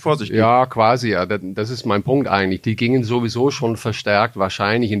Sprengel nämlich vor sich geht. Ja, quasi, ja. Das ist mein Punkt eigentlich. Die gingen sowieso schon verstärkt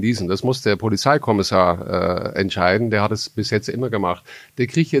wahrscheinlich in diesen. Das muss der Polizeikommissar entscheiden. Der hat es bis jetzt immer gemacht. Der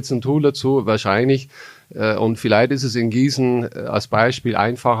kriegt jetzt ein Tool dazu, wahrscheinlich. Und vielleicht ist es in Gießen als Beispiel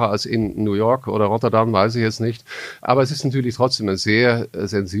einfacher als in New York oder Rotterdam, weiß ich jetzt nicht. Aber es ist natürlich trotzdem ein sehr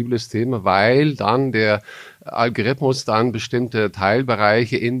sensibles Thema, weil dann der Algorithmus dann bestimmte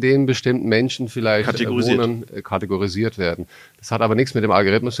Teilbereiche, in denen bestimmten Menschen vielleicht wohnen, kategorisiert werden. Das hat aber nichts mit dem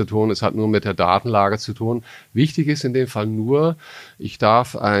Algorithmus zu tun, es hat nur mit der Datenlage zu tun. Wichtig ist in dem Fall nur, ich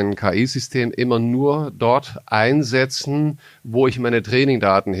darf ein KI-System immer nur dort einsetzen, wo ich meine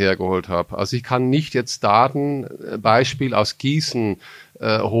Trainingdaten hergeholt habe. Also ich kann nicht jetzt Daten, Beispiel aus Gießen,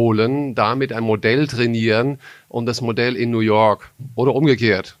 holen, damit ein Modell trainieren und das Modell in New York oder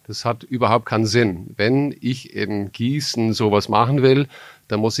umgekehrt. Das hat überhaupt keinen Sinn. Wenn ich in Gießen sowas machen will,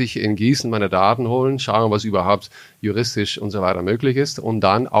 Dann muss ich in Gießen meine Daten holen, schauen, was überhaupt juristisch und so weiter möglich ist und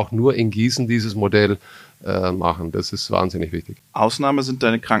dann auch nur in Gießen dieses Modell machen. Das ist wahnsinnig wichtig. Ausnahme sind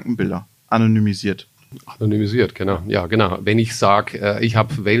deine Krankenbilder, anonymisiert. Anonymisiert, genau. Ja, genau. Wenn ich sage, ich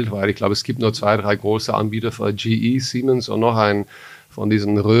habe weltweit, ich glaube, es gibt nur 2, 3 große Anbieter für GE, Siemens und noch einen von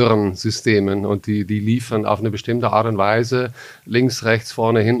diesen Röhrensystemen und die liefern auf eine bestimmte Art und Weise links, rechts,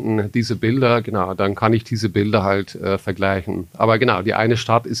 vorne, hinten diese Bilder, genau, dann kann ich diese Bilder halt vergleichen. Aber genau, die eine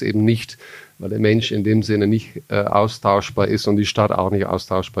Stadt ist eben nicht, weil der Mensch in dem Sinne nicht austauschbar ist und die Stadt auch nicht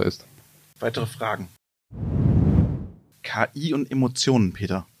austauschbar ist. Weitere Fragen? KI und Emotionen,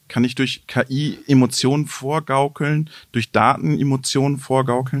 Peter. Kann ich durch KI Emotionen vorgaukeln, durch Daten Emotionen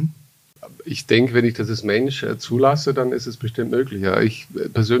vorgaukeln? Ich denke, wenn ich das als Mensch zulasse, dann ist es bestimmt möglich. Ja. Ich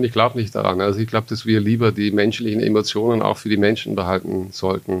persönlich glaube nicht daran. Also ich glaube, dass wir lieber die menschlichen Emotionen auch für die Menschen behalten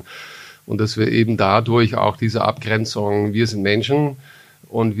sollten. Und dass wir eben dadurch auch diese Abgrenzung, wir sind Menschen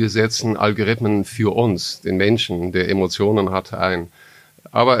und wir setzen Algorithmen für uns, den Menschen, der Emotionen hat, ein.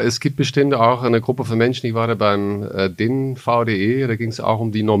 Aber es gibt bestimmt auch eine Gruppe von Menschen, ich war da beim DIN VDE, da ging es auch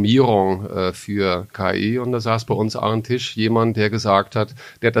um die Normierung für KI und da saß bei uns auch am Tisch jemand, der gesagt hat,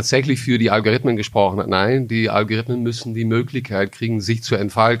 der tatsächlich für die Algorithmen gesprochen hat, nein, die Algorithmen müssen die Möglichkeit kriegen, sich zu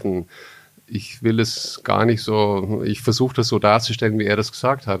entfalten. Ich will es gar nicht so, ich versuche das so darzustellen, wie er das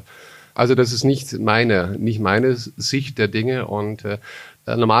gesagt hat. Also das ist nicht meine Sicht der Dinge und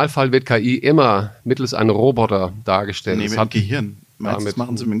im Normalfall wird KI immer mittels einem Roboter dargestellt. Nee, mit dem Gehirn. Das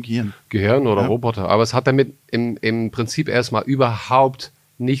machen sie mit dem Gehirn. Gehirn oder Roboter. Aber es hat damit im Prinzip erstmal überhaupt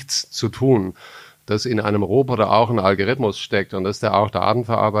nichts zu tun, dass in einem Roboter auch ein Algorithmus steckt und dass der auch Daten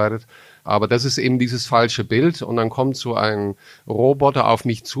verarbeitet. Aber das ist eben dieses falsche Bild und dann kommt so ein Roboter auf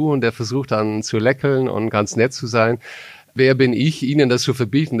mich zu und der versucht dann zu lächeln und ganz nett zu sein. Wer bin ich, Ihnen das zu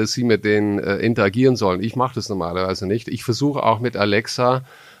verbieten, dass Sie mit denen interagieren sollen? Ich mache das normalerweise nicht. Ich versuche auch mit Alexa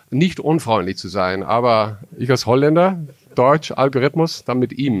nicht unfreundlich zu sein, aber ich als Holländer, Deutsch, Algorithmus, dann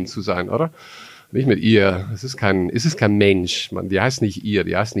mit ihm zu sein, oder? Nicht mit ihr. Es ist kein Mensch. Die heißt nicht ihr,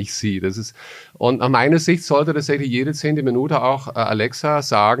 die heißt nicht sie. Und an meiner Sicht sollte tatsächlich jede 10. Minute auch Alexa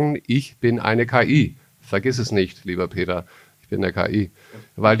sagen, ich bin eine KI. Vergiss es nicht, lieber Peter. Ich bin eine KI.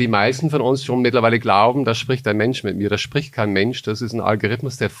 Weil die meisten von uns schon mittlerweile glauben, da spricht ein Mensch mit mir. Da spricht kein Mensch. Das ist ein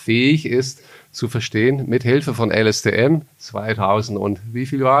Algorithmus, der fähig ist zu verstehen, mit Hilfe von LSTM 2000 und wie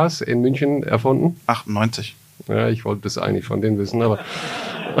viel war es in München erfunden? 98. Ja, ich wollte das eigentlich von denen wissen, aber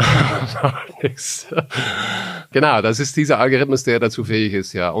nichts. Genau, das ist dieser Algorithmus, der dazu fähig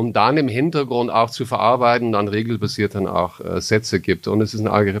ist, ja. Und dann im Hintergrund auch zu verarbeiten, dann regelbasiert dann auch Sätze gibt. Und es ist ein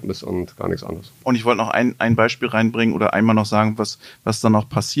Algorithmus und gar nichts anderes. Und ich wollte noch ein Beispiel reinbringen oder einmal noch sagen, was dann noch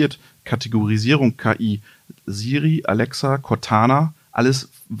passiert. Kategorisierung KI. Siri, Alexa, Cortana, alles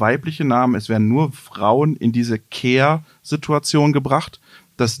weibliche Namen. Es werden nur Frauen in diese Care-Situation gebracht,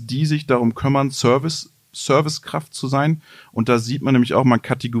 dass die sich darum kümmern, Servicekraft zu sein. Und da sieht man nämlich auch, man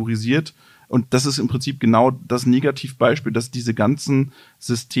kategorisiert. Und das ist im Prinzip genau das Negativbeispiel, dass diese ganzen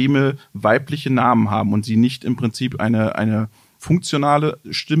Systeme weibliche Namen haben und sie nicht im Prinzip eine funktionale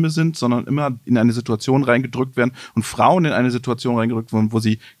Stimme sind, sondern immer in eine Situation reingedrückt werden und Frauen in eine Situation reingedrückt werden, wo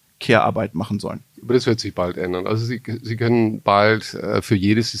sie Care-Arbeit machen sollen. Aber das wird sich bald ändern. Also Sie können bald für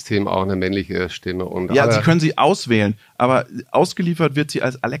jedes System auch eine männliche Stimme. Und ja, Sie können sie auswählen, aber ausgeliefert wird sie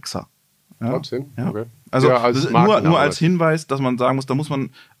als Alexa. Ja? Trotzdem? Ja. Okay. Also ja, als nur als Hinweis, dass man sagen muss, da muss man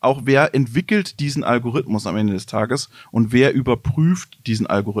auch, wer entwickelt diesen Algorithmus am Ende des Tages und wer überprüft diesen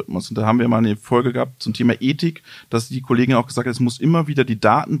Algorithmus. Und da haben wir mal eine Folge gehabt zum Thema Ethik, dass die Kollegin auch gesagt hat, es muss immer wieder die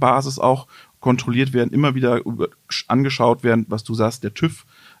Datenbasis auch kontrolliert werden, immer wieder angeschaut werden, was du sagst, der TÜV.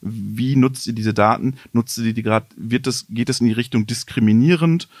 Wie nutzt ihr diese Daten? Nutzt ihr die gerade? Geht es in die Richtung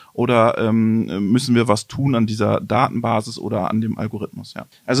diskriminierend oder müssen wir was tun an dieser Datenbasis oder an dem Algorithmus? Ja.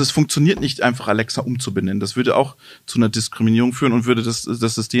 Also es funktioniert nicht einfach, Alexa umzubenennen. Das würde auch zu einer Diskriminierung führen und würde das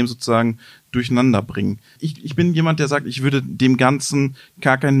System sozusagen durcheinander bringen. Ich bin jemand, der sagt, ich würde dem Ganzen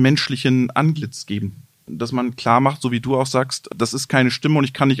gar keinen menschlichen Antlitz geben. Dass man klar macht, so wie du auch sagst, das ist keine Stimme und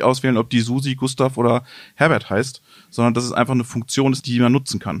ich kann nicht auswählen, ob die Susi, Gustav oder Herbert heißt, sondern dass es einfach eine Funktion ist, die man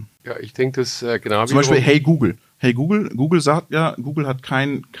nutzen kann. Ja, ich denke, das genau. Zum Beispiel Hey Google. Hey Google. Google sagt ja, Google hat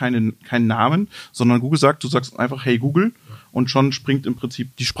keinen Namen, sondern Google sagt, du sagst einfach Hey Google und schon springt im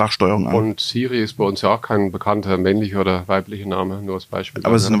Prinzip die Sprachsteuerung an. Und Siri ist bei uns ja auch kein bekannter männlicher oder weiblicher Name, nur als Beispiel.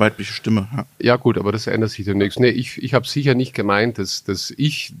 Aber es ist eine weibliche Stimme. Ja gut, aber das ändert sich demnächst. Nee, ich habe sicher nicht gemeint, dass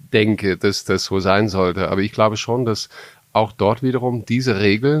ich denke, dass das so sein sollte. Aber ich glaube schon, dass auch dort wiederum diese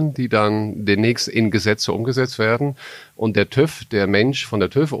Regeln, die dann demnächst in Gesetze umgesetzt werden und der TÜV, der Mensch von der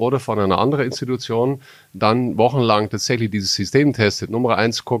TÜV oder von einer anderen Institution dann wochenlang tatsächlich dieses System testet. Nummer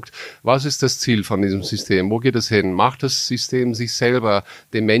 1 guckt, was ist das Ziel von diesem System? Wo geht es hin? Macht das System sich selber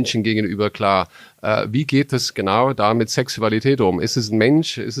dem Menschen gegenüber klar? Wie geht es genau da mit Sexualität um? Ist es ein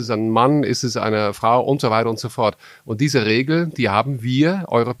Mensch? Ist es ein Mann? Ist es eine Frau? Und so weiter und so fort. Und diese Regeln, die haben wir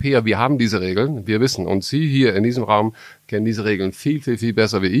Europäer. Wir haben diese Regeln. Wir wissen. Und Sie hier in diesem Raum kennen diese Regeln viel, viel, viel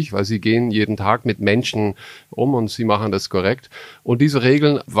besser wie ich, weil Sie gehen jeden Tag mit Menschen um und Sie machen das korrekt. Und diese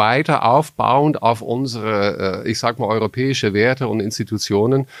Regeln weiter aufbauend auf unsere, ich sag mal, europäische Werte und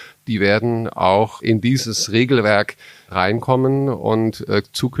Institutionen, die werden auch in dieses Regelwerk reinkommen und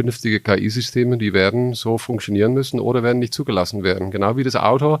zukünftige KI-Systeme, die werden so funktionieren müssen oder werden nicht zugelassen werden. Genau wie das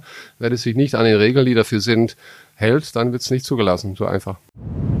Auto, wenn es sich nicht an den Regeln, die dafür sind, hält, dann wird es nicht zugelassen, so einfach.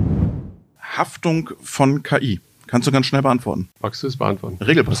 Haftung von KI. Kannst du ganz schnell beantworten. Magst du es beantworten?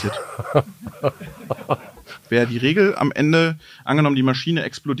 Regelbasiert. Wäre die Regel am Ende, angenommen die Maschine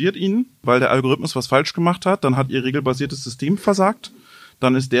explodiert Ihnen, weil der Algorithmus was falsch gemacht hat, dann hat Ihr regelbasiertes System versagt,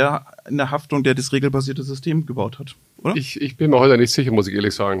 dann ist der in der Haftung, der das regelbasierte System gebaut hat, oder? Ich bin mir heute nicht sicher, muss ich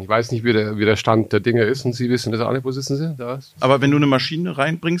ehrlich sagen. Ich weiß nicht, wie der Stand der Dinge ist und Sie wissen das auch nicht. Wo sitzen Sie? Da ist. Aber wenn du eine Maschine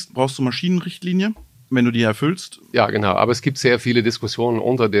reinbringst, brauchst du Maschinenrichtlinie. Wenn du die erfüllst? Ja, genau. Aber es gibt sehr viele Diskussionen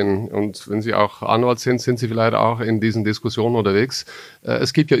unter den, und wenn Sie auch Anwalt sind, sind Sie vielleicht auch in diesen Diskussionen unterwegs.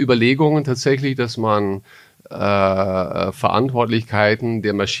 Es gibt ja Überlegungen tatsächlich, dass man Verantwortlichkeiten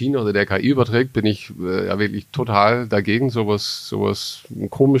der Maschine oder der KI überträgt, bin ich ja wirklich total dagegen, sowas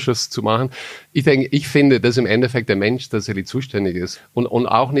Komisches zu machen. Ich finde, dass im Endeffekt der Mensch tatsächlich zuständig ist und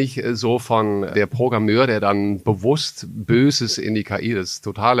auch nicht so von der Programmeur, der dann bewusst Böses in die KI, das ist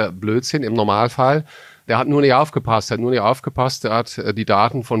totaler Blödsinn im Normalfall. Der hat nur nicht aufgepasst, der hat die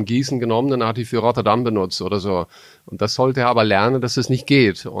Daten von Gießen genommen, dann hat die für Rotterdam benutzt oder so. Und das sollte er aber lernen, dass es nicht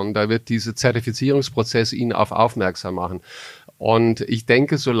geht. Und da wird dieser Zertifizierungsprozess ihn aufmerksam machen. Und ich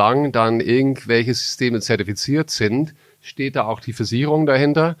denke, solange dann irgendwelche Systeme zertifiziert sind, steht da auch die Versicherung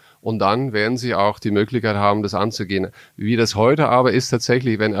dahinter und dann werden Sie auch die Möglichkeit haben, das anzugehen. Wie das heute aber ist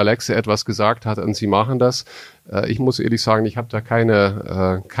tatsächlich, wenn Alexa etwas gesagt hat und Sie machen das, ich muss ehrlich sagen, ich habe da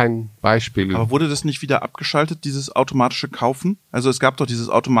kein Beispiel. Aber wurde das nicht wieder abgeschaltet, dieses automatische Kaufen? Also es gab doch dieses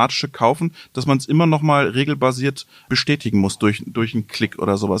automatische Kaufen, dass man es immer noch mal regelbasiert bestätigen muss durch einen Klick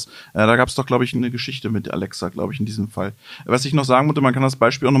oder sowas. Da gab es doch, glaube ich, eine Geschichte mit Alexa, glaube ich, in diesem Fall. Was ich noch sagen wollte, man kann das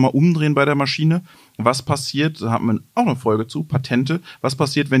Beispiel auch noch mal umdrehen bei der Maschine. Was passiert, da haben wir auch eine Folge zu, Patente, was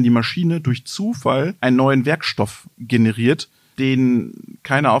passiert, wenn die Maschine durch Zufall einen neuen Werkstoff generiert, den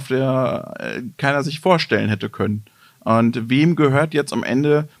keiner sich vorstellen hätte können. Und wem gehört jetzt am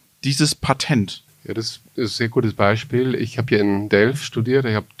Ende dieses Patent? Ja, das ist ein sehr gutes Beispiel. Ich habe hier in Delft studiert.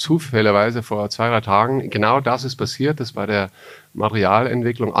 Ich habe zufälligerweise vor 2-3 Tagen, genau das ist passiert. Das war der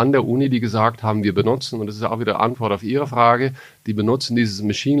Materialentwicklung an der Uni, die gesagt haben, wir benutzen, und das ist auch wieder Antwort auf Ihre Frage, die benutzen dieses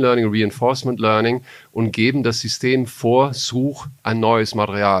Machine Learning, Reinforcement Learning und geben das System vor, such ein neues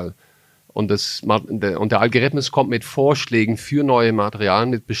Material. Und der Algorithmus kommt mit Vorschlägen für neue Materialien,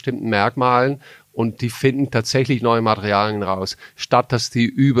 mit bestimmten Merkmalen und die finden tatsächlich neue Materialien raus, statt dass die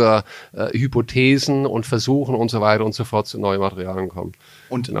über Hypothesen und Versuchen und so weiter und so fort zu neuen Materialien kommen.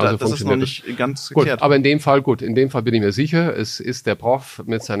 Und das ist noch nicht ganz geklärt. Gut, aber in dem Fall bin ich mir sicher, es ist der Prof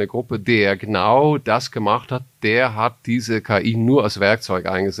mit seiner Gruppe, der genau das gemacht hat, der hat diese KI nur als Werkzeug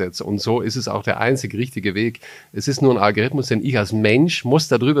eingesetzt und so ist es auch der einzig richtige Weg. Es ist nur ein Algorithmus, denn ich als Mensch muss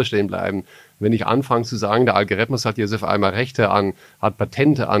da drüber stehen bleiben. Wenn ich anfange zu sagen, der Algorithmus hat jetzt auf einmal hat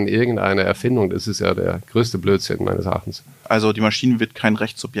Patente an irgendeine Erfindung, das ist ja der größte Blödsinn meines Erachtens. Also die Maschine wird kein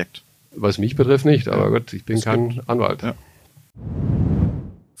Rechtssubjekt. Was mich betrifft nicht, aber gut, ich bin kein Anwalt. Ja.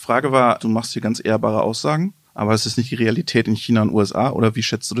 Frage war, du machst hier ganz ehrbare Aussagen, aber es ist nicht die Realität in China und USA, oder wie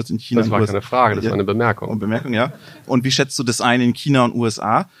schätzt du das in China und USA? Das war keine Frage, das war eine Bemerkung. Und Bemerkung, ja. Und wie schätzt du das ein in China und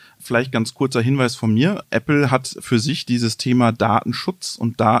USA? Vielleicht ganz kurzer Hinweis von mir. Apple hat für sich dieses Thema Datenschutz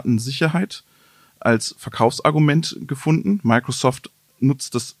und Datensicherheit als Verkaufsargument gefunden. Microsoft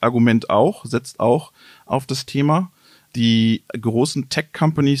nutzt das Argument auch, setzt auch auf das Thema. Die großen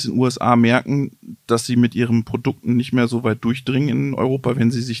Tech-Companies in den USA merken, dass sie mit ihren Produkten nicht mehr so weit durchdringen in Europa, wenn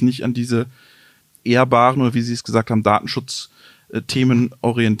sie sich nicht an diese ehrbaren, oder wie Sie es gesagt haben, Datenschutzthemen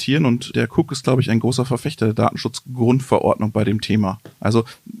orientieren. Und der Cook ist, glaube ich, ein großer Verfechter der Datenschutzgrundverordnung bei dem Thema. Also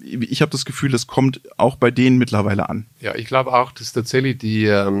ich habe das Gefühl, es kommt auch bei denen mittlerweile an. Ja, ich glaube auch, dass tatsächlich die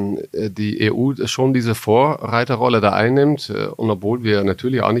EU schon diese Vorreiterrolle da einnimmt. Und obwohl wir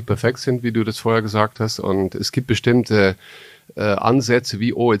natürlich auch nicht perfekt sind, wie du das vorher gesagt hast. Und es gibt bestimmte Ansätze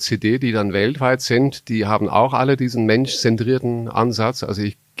wie OECD, die dann weltweit sind, die haben auch alle diesen menschzentrierten Ansatz. Also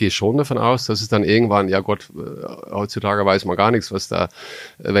ich gehe schon davon aus, dass es dann irgendwann, ja Gott, heutzutage weiß man gar nichts, was da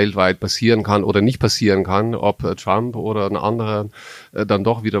weltweit passieren kann oder nicht passieren kann, ob Trump oder ein anderer dann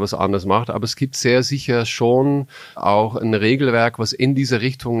doch wieder was anderes macht. Aber es gibt sehr sicher schon auch ein Regelwerk, was in diese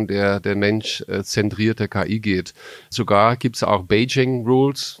Richtung der menschzentrierte KI geht. Sogar gibt es auch Beijing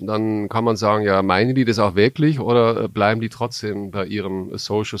Rules. Dann kann man sagen, ja, meinen die das auch wirklich oder bleiben die trotzdem bei ihrem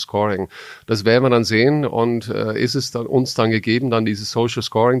Social Scoring? Das werden wir dann sehen und ist es dann uns dann gegeben, dann dieses Social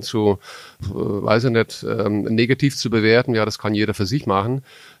Scoring zu, weiß ich nicht, negativ zu bewerten. Ja, das kann jeder für sich machen.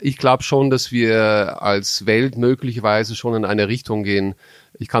 Ich glaube schon, dass wir als Welt möglicherweise schon in eine Richtung gehen.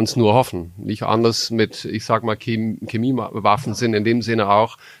 Ich kann es nur hoffen. Nicht anders mit, ich sag mal, Chemiewaffen sind in dem Sinne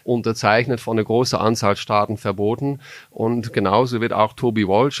auch unterzeichnet von einer großen Anzahl Staaten verboten. Und genauso wird auch Toby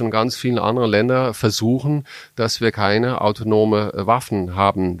Walsh und ganz vielen anderen Ländern versuchen, dass wir keine autonome Waffen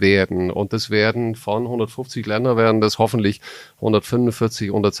haben werden. Und das werden von 150 Ländern werden das hoffentlich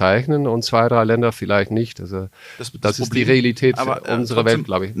 145 unterzeichnen und 2, 3 Länder vielleicht nicht. Also das ist die Realität unserer Welt,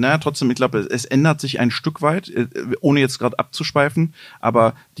 glaube ich. Naja, trotzdem, ich glaube, es ändert sich ein Stück weit, ohne jetzt gerade abzuschweifen, aber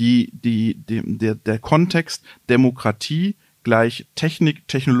der Kontext Demokratie gleich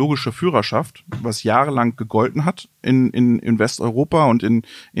technologische Führerschaft, was jahrelang gegolten hat in Westeuropa und in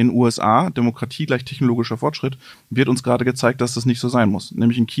USA, Demokratie gleich technologischer Fortschritt, wird uns gerade gezeigt, dass das nicht so sein muss.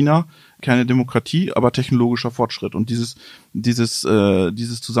 Nämlich in China keine Demokratie, aber technologischer Fortschritt. Und dieses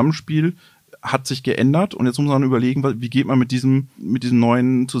Zusammenspiel hat sich geändert und jetzt muss man überlegen, wie geht man mit diesem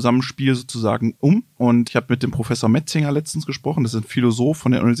neuen Zusammenspiel sozusagen um. Und ich habe mit dem Professor Metzinger letztens gesprochen, das ist ein Philosoph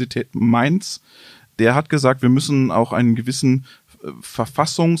von der Universität Mainz. Der hat gesagt, wir müssen auch einen gewissen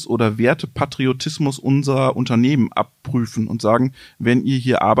Verfassungs- oder Wertepatriotismus unserer Unternehmen abprüfen und sagen, wenn ihr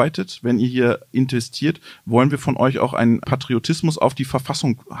hier arbeitet, wenn ihr hier investiert, wollen wir von euch auch einen Patriotismus auf die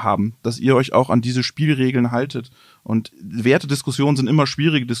Verfassung haben, dass ihr euch auch an diese Spielregeln haltet. Und Wertediskussionen sind immer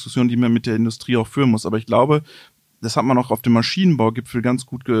schwierige Diskussionen, die man mit der Industrie auch führen muss. Aber ich glaube, das hat man auch auf dem Maschinenbaugipfel ganz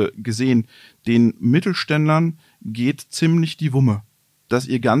gut gesehen, den Mittelständlern geht ziemlich die Wumme, dass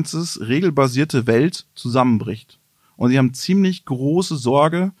ihr ganzes regelbasierte Welt zusammenbricht. Und sie haben ziemlich große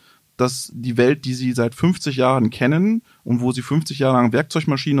Sorge, dass die Welt, die sie seit 50 Jahren kennen und wo sie 50 Jahre lang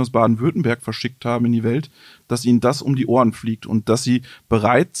Werkzeugmaschinen aus Baden-Württemberg verschickt haben in die Welt, dass ihnen das um die Ohren fliegt und dass sie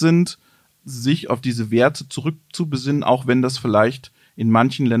bereit sind, sich auf diese Werte zurückzubesinnen, auch wenn das vielleicht in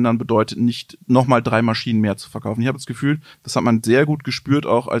manchen Ländern bedeutet, nicht nochmal 3 Maschinen mehr zu verkaufen. Ich habe das Gefühl, das hat man sehr gut gespürt,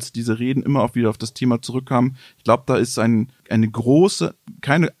 auch als diese Reden immer auch wieder auf das Thema zurückkamen. Ich glaube, da ist eine große,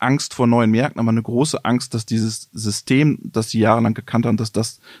 keine Angst vor neuen Märkten, aber eine große Angst, dass dieses System, das sie jahrelang gekannt haben, dass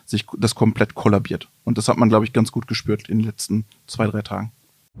das komplett kollabiert. Und das hat man, glaube ich, ganz gut gespürt in den letzten 2, 3 Tagen.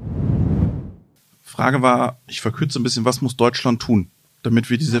 Frage war, ich verkürze ein bisschen, was muss Deutschland tun, damit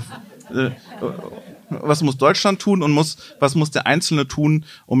wir diese... was muss Deutschland tun und was muss der Einzelne tun,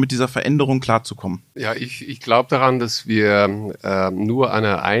 um mit dieser Veränderung klarzukommen? Ja, ich glaube daran, dass wir nur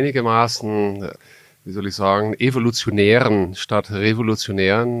einer einigermaßen, wie soll ich sagen, evolutionären statt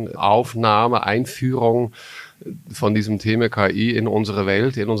revolutionären Aufnahme, Einführung von diesem Thema KI in unsere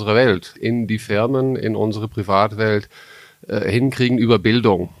Welt, in die Firmen, in unsere Privatwelt hinkriegen über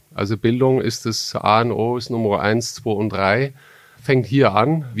Bildung. Also Bildung ist das A und O, ist Nummer 1, 2 und 3. Fängt hier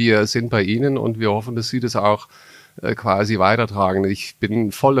an. Wir sind bei Ihnen und wir hoffen, dass Sie das auch quasi weitertragen. Ich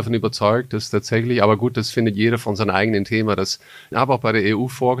bin voll davon überzeugt, dass tatsächlich, aber gut, das findet jeder von seinem eigenen Thema. Ich habe auch bei der EU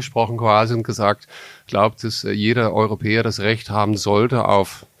vorgesprochen quasi und gesagt, glaubt, dass jeder Europäer das Recht haben sollte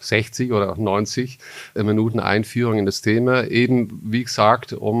auf 60 oder 90 Minuten Einführung in das Thema. Eben, wie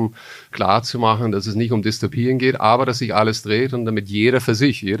gesagt, um klarzumachen, dass es nicht um Dystopien geht, aber dass sich alles dreht und damit jeder für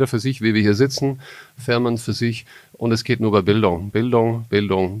sich, wie wir hier sitzen, Firmen für sich. Und es geht nur bei Bildung.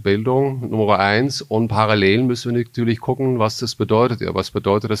 Bildung, Nummer 1. Und parallel müssen wir natürlich gucken, was das bedeutet. Ja, was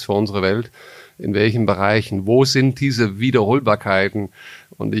bedeutet das für unsere Welt? In welchen Bereichen? Wo sind diese Wiederholbarkeiten?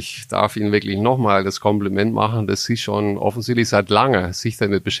 Und ich darf Ihnen wirklich nochmal das Kompliment machen, dass Sie schon offensichtlich seit lange sich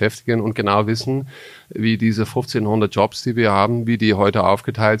damit beschäftigen und genau wissen, wie diese 1500 Jobs, die wir haben, wie die heute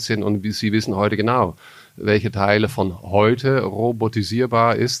aufgeteilt sind und wie Sie wissen heute genau, welche Teile von heute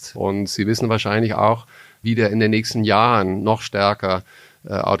robotisierbar ist. Und Sie wissen wahrscheinlich auch, wie der in den nächsten Jahren noch stärker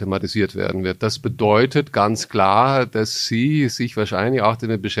automatisiert werden wird. Das bedeutet ganz klar, dass Sie sich wahrscheinlich auch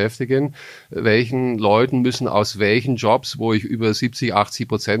damit beschäftigen, welchen Leuten müssen aus welchen Jobs, wo ich über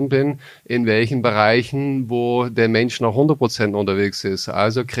 70-80% bin, in welchen Bereichen, wo der Mensch noch 100% unterwegs ist.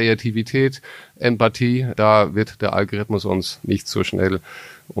 Also Kreativität, Empathie, da wird der Algorithmus uns nicht so schnell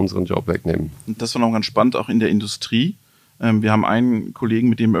unseren Job wegnehmen. Und das war noch ganz spannend, auch in der Industrie. Wir haben einen Kollegen,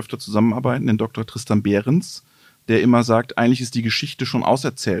 mit dem wir öfter zusammenarbeiten, den Dr. Tristan Behrens, der immer sagt, eigentlich ist die Geschichte schon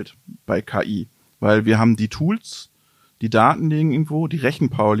auserzählt bei KI, weil wir haben die Tools, die Daten liegen irgendwo, die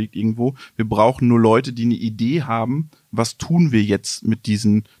Rechenpower liegt irgendwo. Wir brauchen nur Leute, die eine Idee haben, was tun wir jetzt mit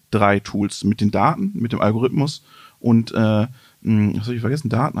diesen 3 Tools, mit den Daten, mit dem Algorithmus und was habe ich vergessen?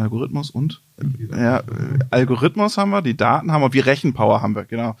 Daten, Algorithmus und Algorithmus haben wir, die Daten haben wir, wie Rechenpower haben wir,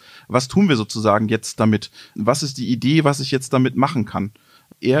 genau. Was tun wir sozusagen jetzt damit? Was ist die Idee, was ich jetzt damit machen kann?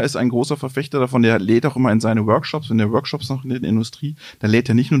 Er ist ein großer Verfechter davon, der lädt auch immer in seine Workshops, wenn der Workshops noch in der Industrie, da lädt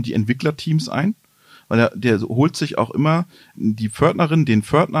er nicht nur die Entwicklerteams ein, weil der holt sich auch immer die Pförtnerin, den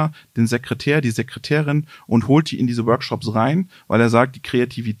Pförtner, den Sekretär, die Sekretärin und holt die in diese Workshops rein, weil er sagt, die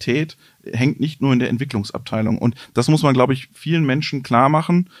Kreativität hängt nicht nur in der Entwicklungsabteilung. Und das muss man, glaube ich, vielen Menschen klar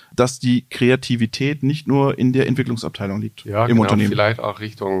machen, dass die Kreativität nicht nur in der Entwicklungsabteilung liegt im Unternehmen. Vielleicht auch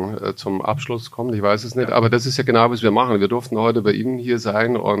Richtung zum Abschluss kommt, ich weiß es nicht, aber das ist ja genau, was wir machen. Wir durften heute bei Ihnen hier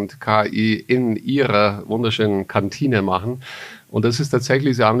sein und KI in Ihrer wunderschönen Kantine machen. Und das ist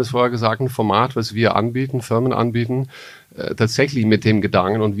tatsächlich, Sie haben das vorher gesagt, ein Format, was wir anbieten, Firmen anbieten, tatsächlich mit dem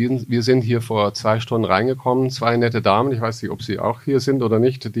Gedanken. Und wir sind hier vor 2 Stunden reingekommen, 2 nette Damen, ich weiß nicht, ob Sie auch hier sind oder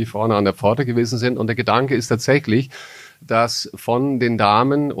nicht, die vorne an der Pforte gewesen sind. Und der Gedanke ist tatsächlich, dass von den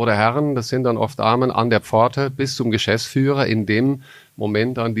Damen oder Herren, das sind dann oft Damen an der Pforte, bis zum Geschäftsführer in dem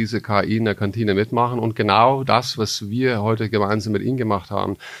Moment dann diese KI in der Kantine mitmachen und genau das, was wir heute gemeinsam mit Ihnen gemacht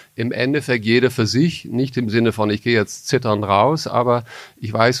haben, im Endeffekt jeder für sich, nicht im Sinne von, ich gehe jetzt zitternd raus, aber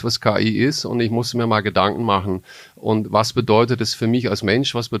ich weiß, was KI ist und ich muss mir mal Gedanken machen und was bedeutet es für mich als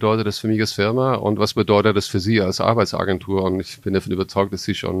Mensch, was bedeutet es für mich als Firma und was bedeutet es für Sie als Arbeitsagentur und ich bin davon überzeugt, dass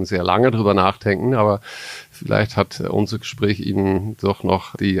Sie schon sehr lange drüber nachdenken, aber vielleicht hat unser Gespräch Ihnen doch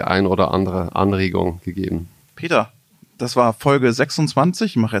noch die ein oder andere Anregung gegeben. Peter, das war Folge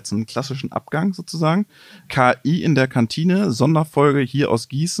 26. Ich mache jetzt einen klassischen Abgang sozusagen. KI in der Kantine, Sonderfolge hier aus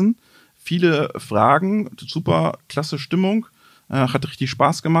Gießen. Viele Fragen, super, klasse Stimmung, hat richtig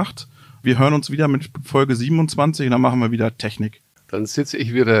Spaß gemacht. Wir hören uns wieder mit Folge 27 und dann machen wir wieder Technik. Dann sitze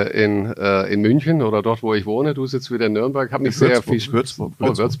ich wieder in München oder dort, wo ich wohne. Du sitzt wieder in Nürnberg. Hat mich sehr viel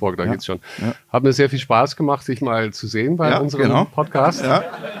Würzburg, da geht's schon. Ja. Hat mir sehr viel Spaß gemacht, sich mal zu sehen bei unserem Podcast. Ja.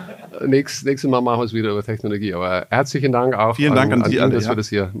 Nächstes Mal machen wir es wieder über Technologie. Aber herzlichen Dank auch Vielen Dank an Sie alle, dass wir das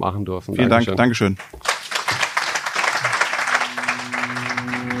hier machen dürfen. Vielen Dank. Dankeschön.